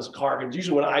those carvings.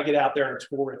 Usually, when I get out there on a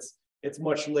tour, it's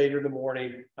much later in the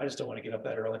morning. I just don't want to get up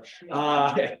that early.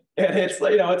 And it's,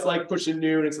 you know, it's like pushing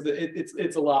noon.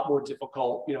 It's a lot more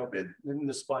difficult, you know, and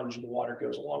the sponge and the water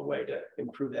goes a long way to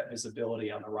improve that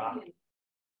visibility on the rock.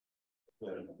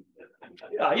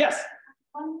 Yes.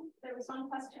 There was one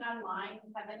question online.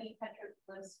 Have any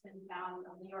petroglyphs been found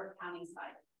on the York County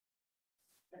side?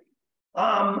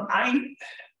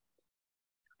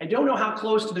 I don't know how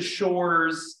close to the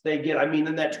shores they get. I mean,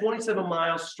 in that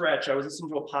 27-mile stretch, I was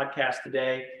listening to a podcast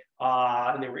today,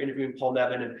 and they were interviewing Paul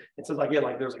Nevin, and it says like, yeah,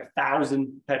 like there's like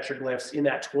 1,000 petroglyphs in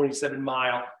that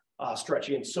 27-mile stretch,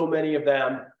 and so many of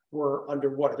them were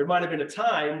underwater. There might have been a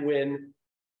time when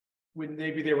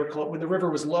maybe they were when the river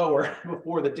was lower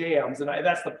before the dams, and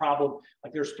that's the problem.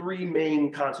 Like there's three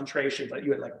main concentrations. Like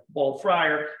you had like Bald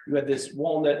Friar, you had this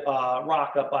Walnut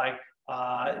Rock up by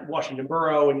Washington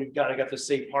Borough, and you've got the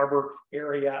Safe Harbor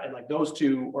area, and like those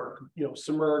two are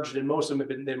submerged, and most of them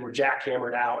have been were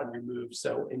jackhammered out and removed.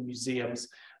 So in museums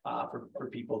for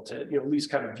people to at least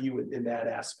kind of view it in that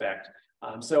aspect.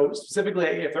 So specifically,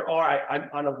 if there are, I'm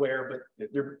unaware, but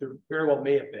there very well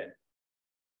may have been.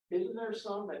 Isn't there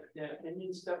some at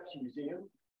Indian Steps Museum?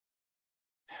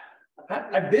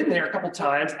 I've been there a couple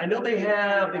times. I know they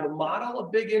have a model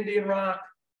of Big Indian Rock.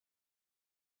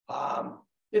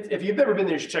 If you've never been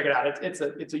there, you should check it out.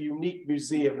 It's a unique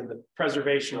museum in the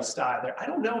preservation style there. I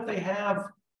don't know if they have.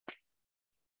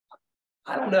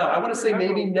 I don't know. I want to say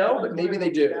maybe no, but maybe they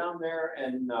do. Down there,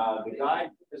 and the guy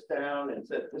took us down and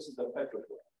said, "This is a petroglyph,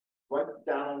 right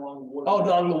down along the water." Oh,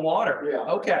 along the water. Yeah.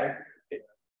 Okay.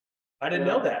 I didn't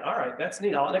know that. All right, that's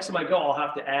neat. Next time I go, I'll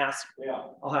have to ask. Yeah.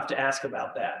 I'll have to ask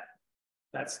about that.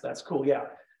 That's cool. Yeah.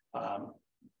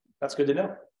 That's good to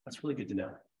know. That's really good to know.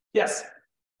 Yes.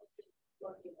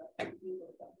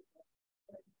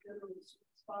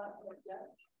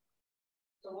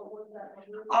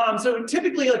 So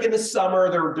typically, like in the summer,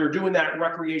 they're doing that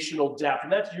recreational depth,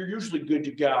 and you're usually good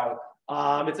to go.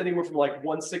 It's anywhere from like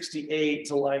 168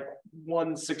 to like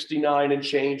 169 and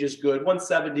change is good.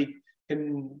 170.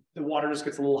 And the water just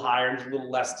gets a little higher and there's a little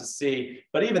less to see,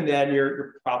 but even then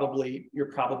you're probably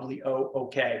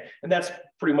okay, and that's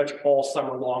pretty much all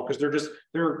summer long because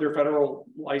their federal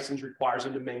license requires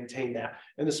them to maintain that.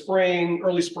 In the spring,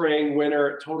 early spring,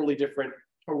 winter, totally different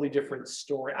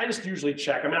story. I just usually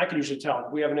check. I mean, I can usually tell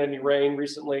if we haven't had any rain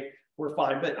recently, we're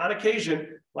fine. But on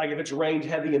occasion, like if it's rained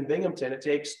heavy in Binghamton, it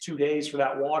takes 2 days for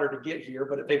that water to get here.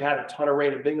 But if they've had a ton of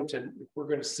rain in Binghamton, we're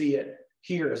going to see it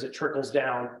here as it trickles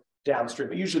downstream.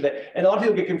 But usually and a lot of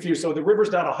people get confused. So the river's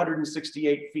down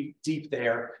 168 feet deep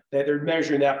there. They're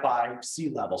measuring that by sea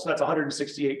level. So that's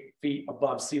 168 feet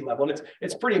above sea level. And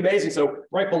it's pretty amazing. So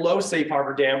right below Safe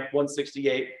Harbor Dam,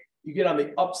 168, you get on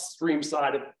the upstream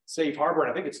side of Safe Harbor,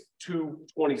 and I think it's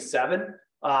 227.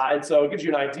 And so it gives you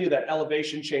an idea that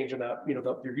elevation change and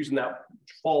you're using that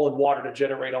fallen water to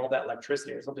generate all that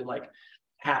electricity. Or something like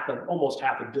almost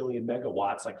half a billion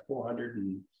megawatts, like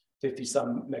 450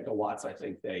 some megawatts, I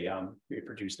think they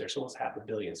produce there. So almost half a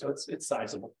billion. So it's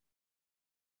sizable.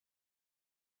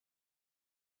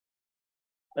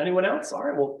 Anyone else? All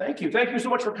right. Well, thank you. Thank you so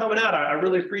much for coming out. I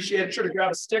really appreciate it. Sure to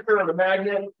grab a sticker or a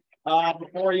magnet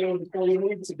before you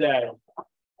leave today.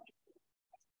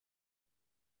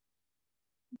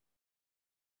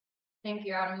 Thank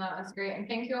you, Adam. That was great. And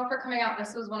thank you all for coming out.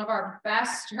 This was one of our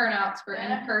best turnouts for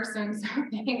in-person. So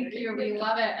thank you. We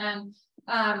love it. And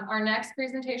our next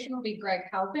presentation will be Greg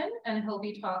Halpin, and he'll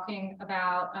be talking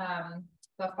about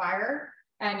the fire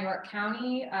and York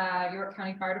County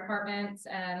Fire Departments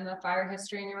and the fire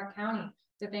history in York County.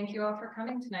 So thank you all for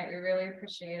coming tonight. We really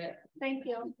appreciate it. Thank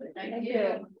you. Thank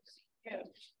you.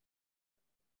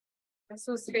 This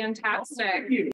was fantastic.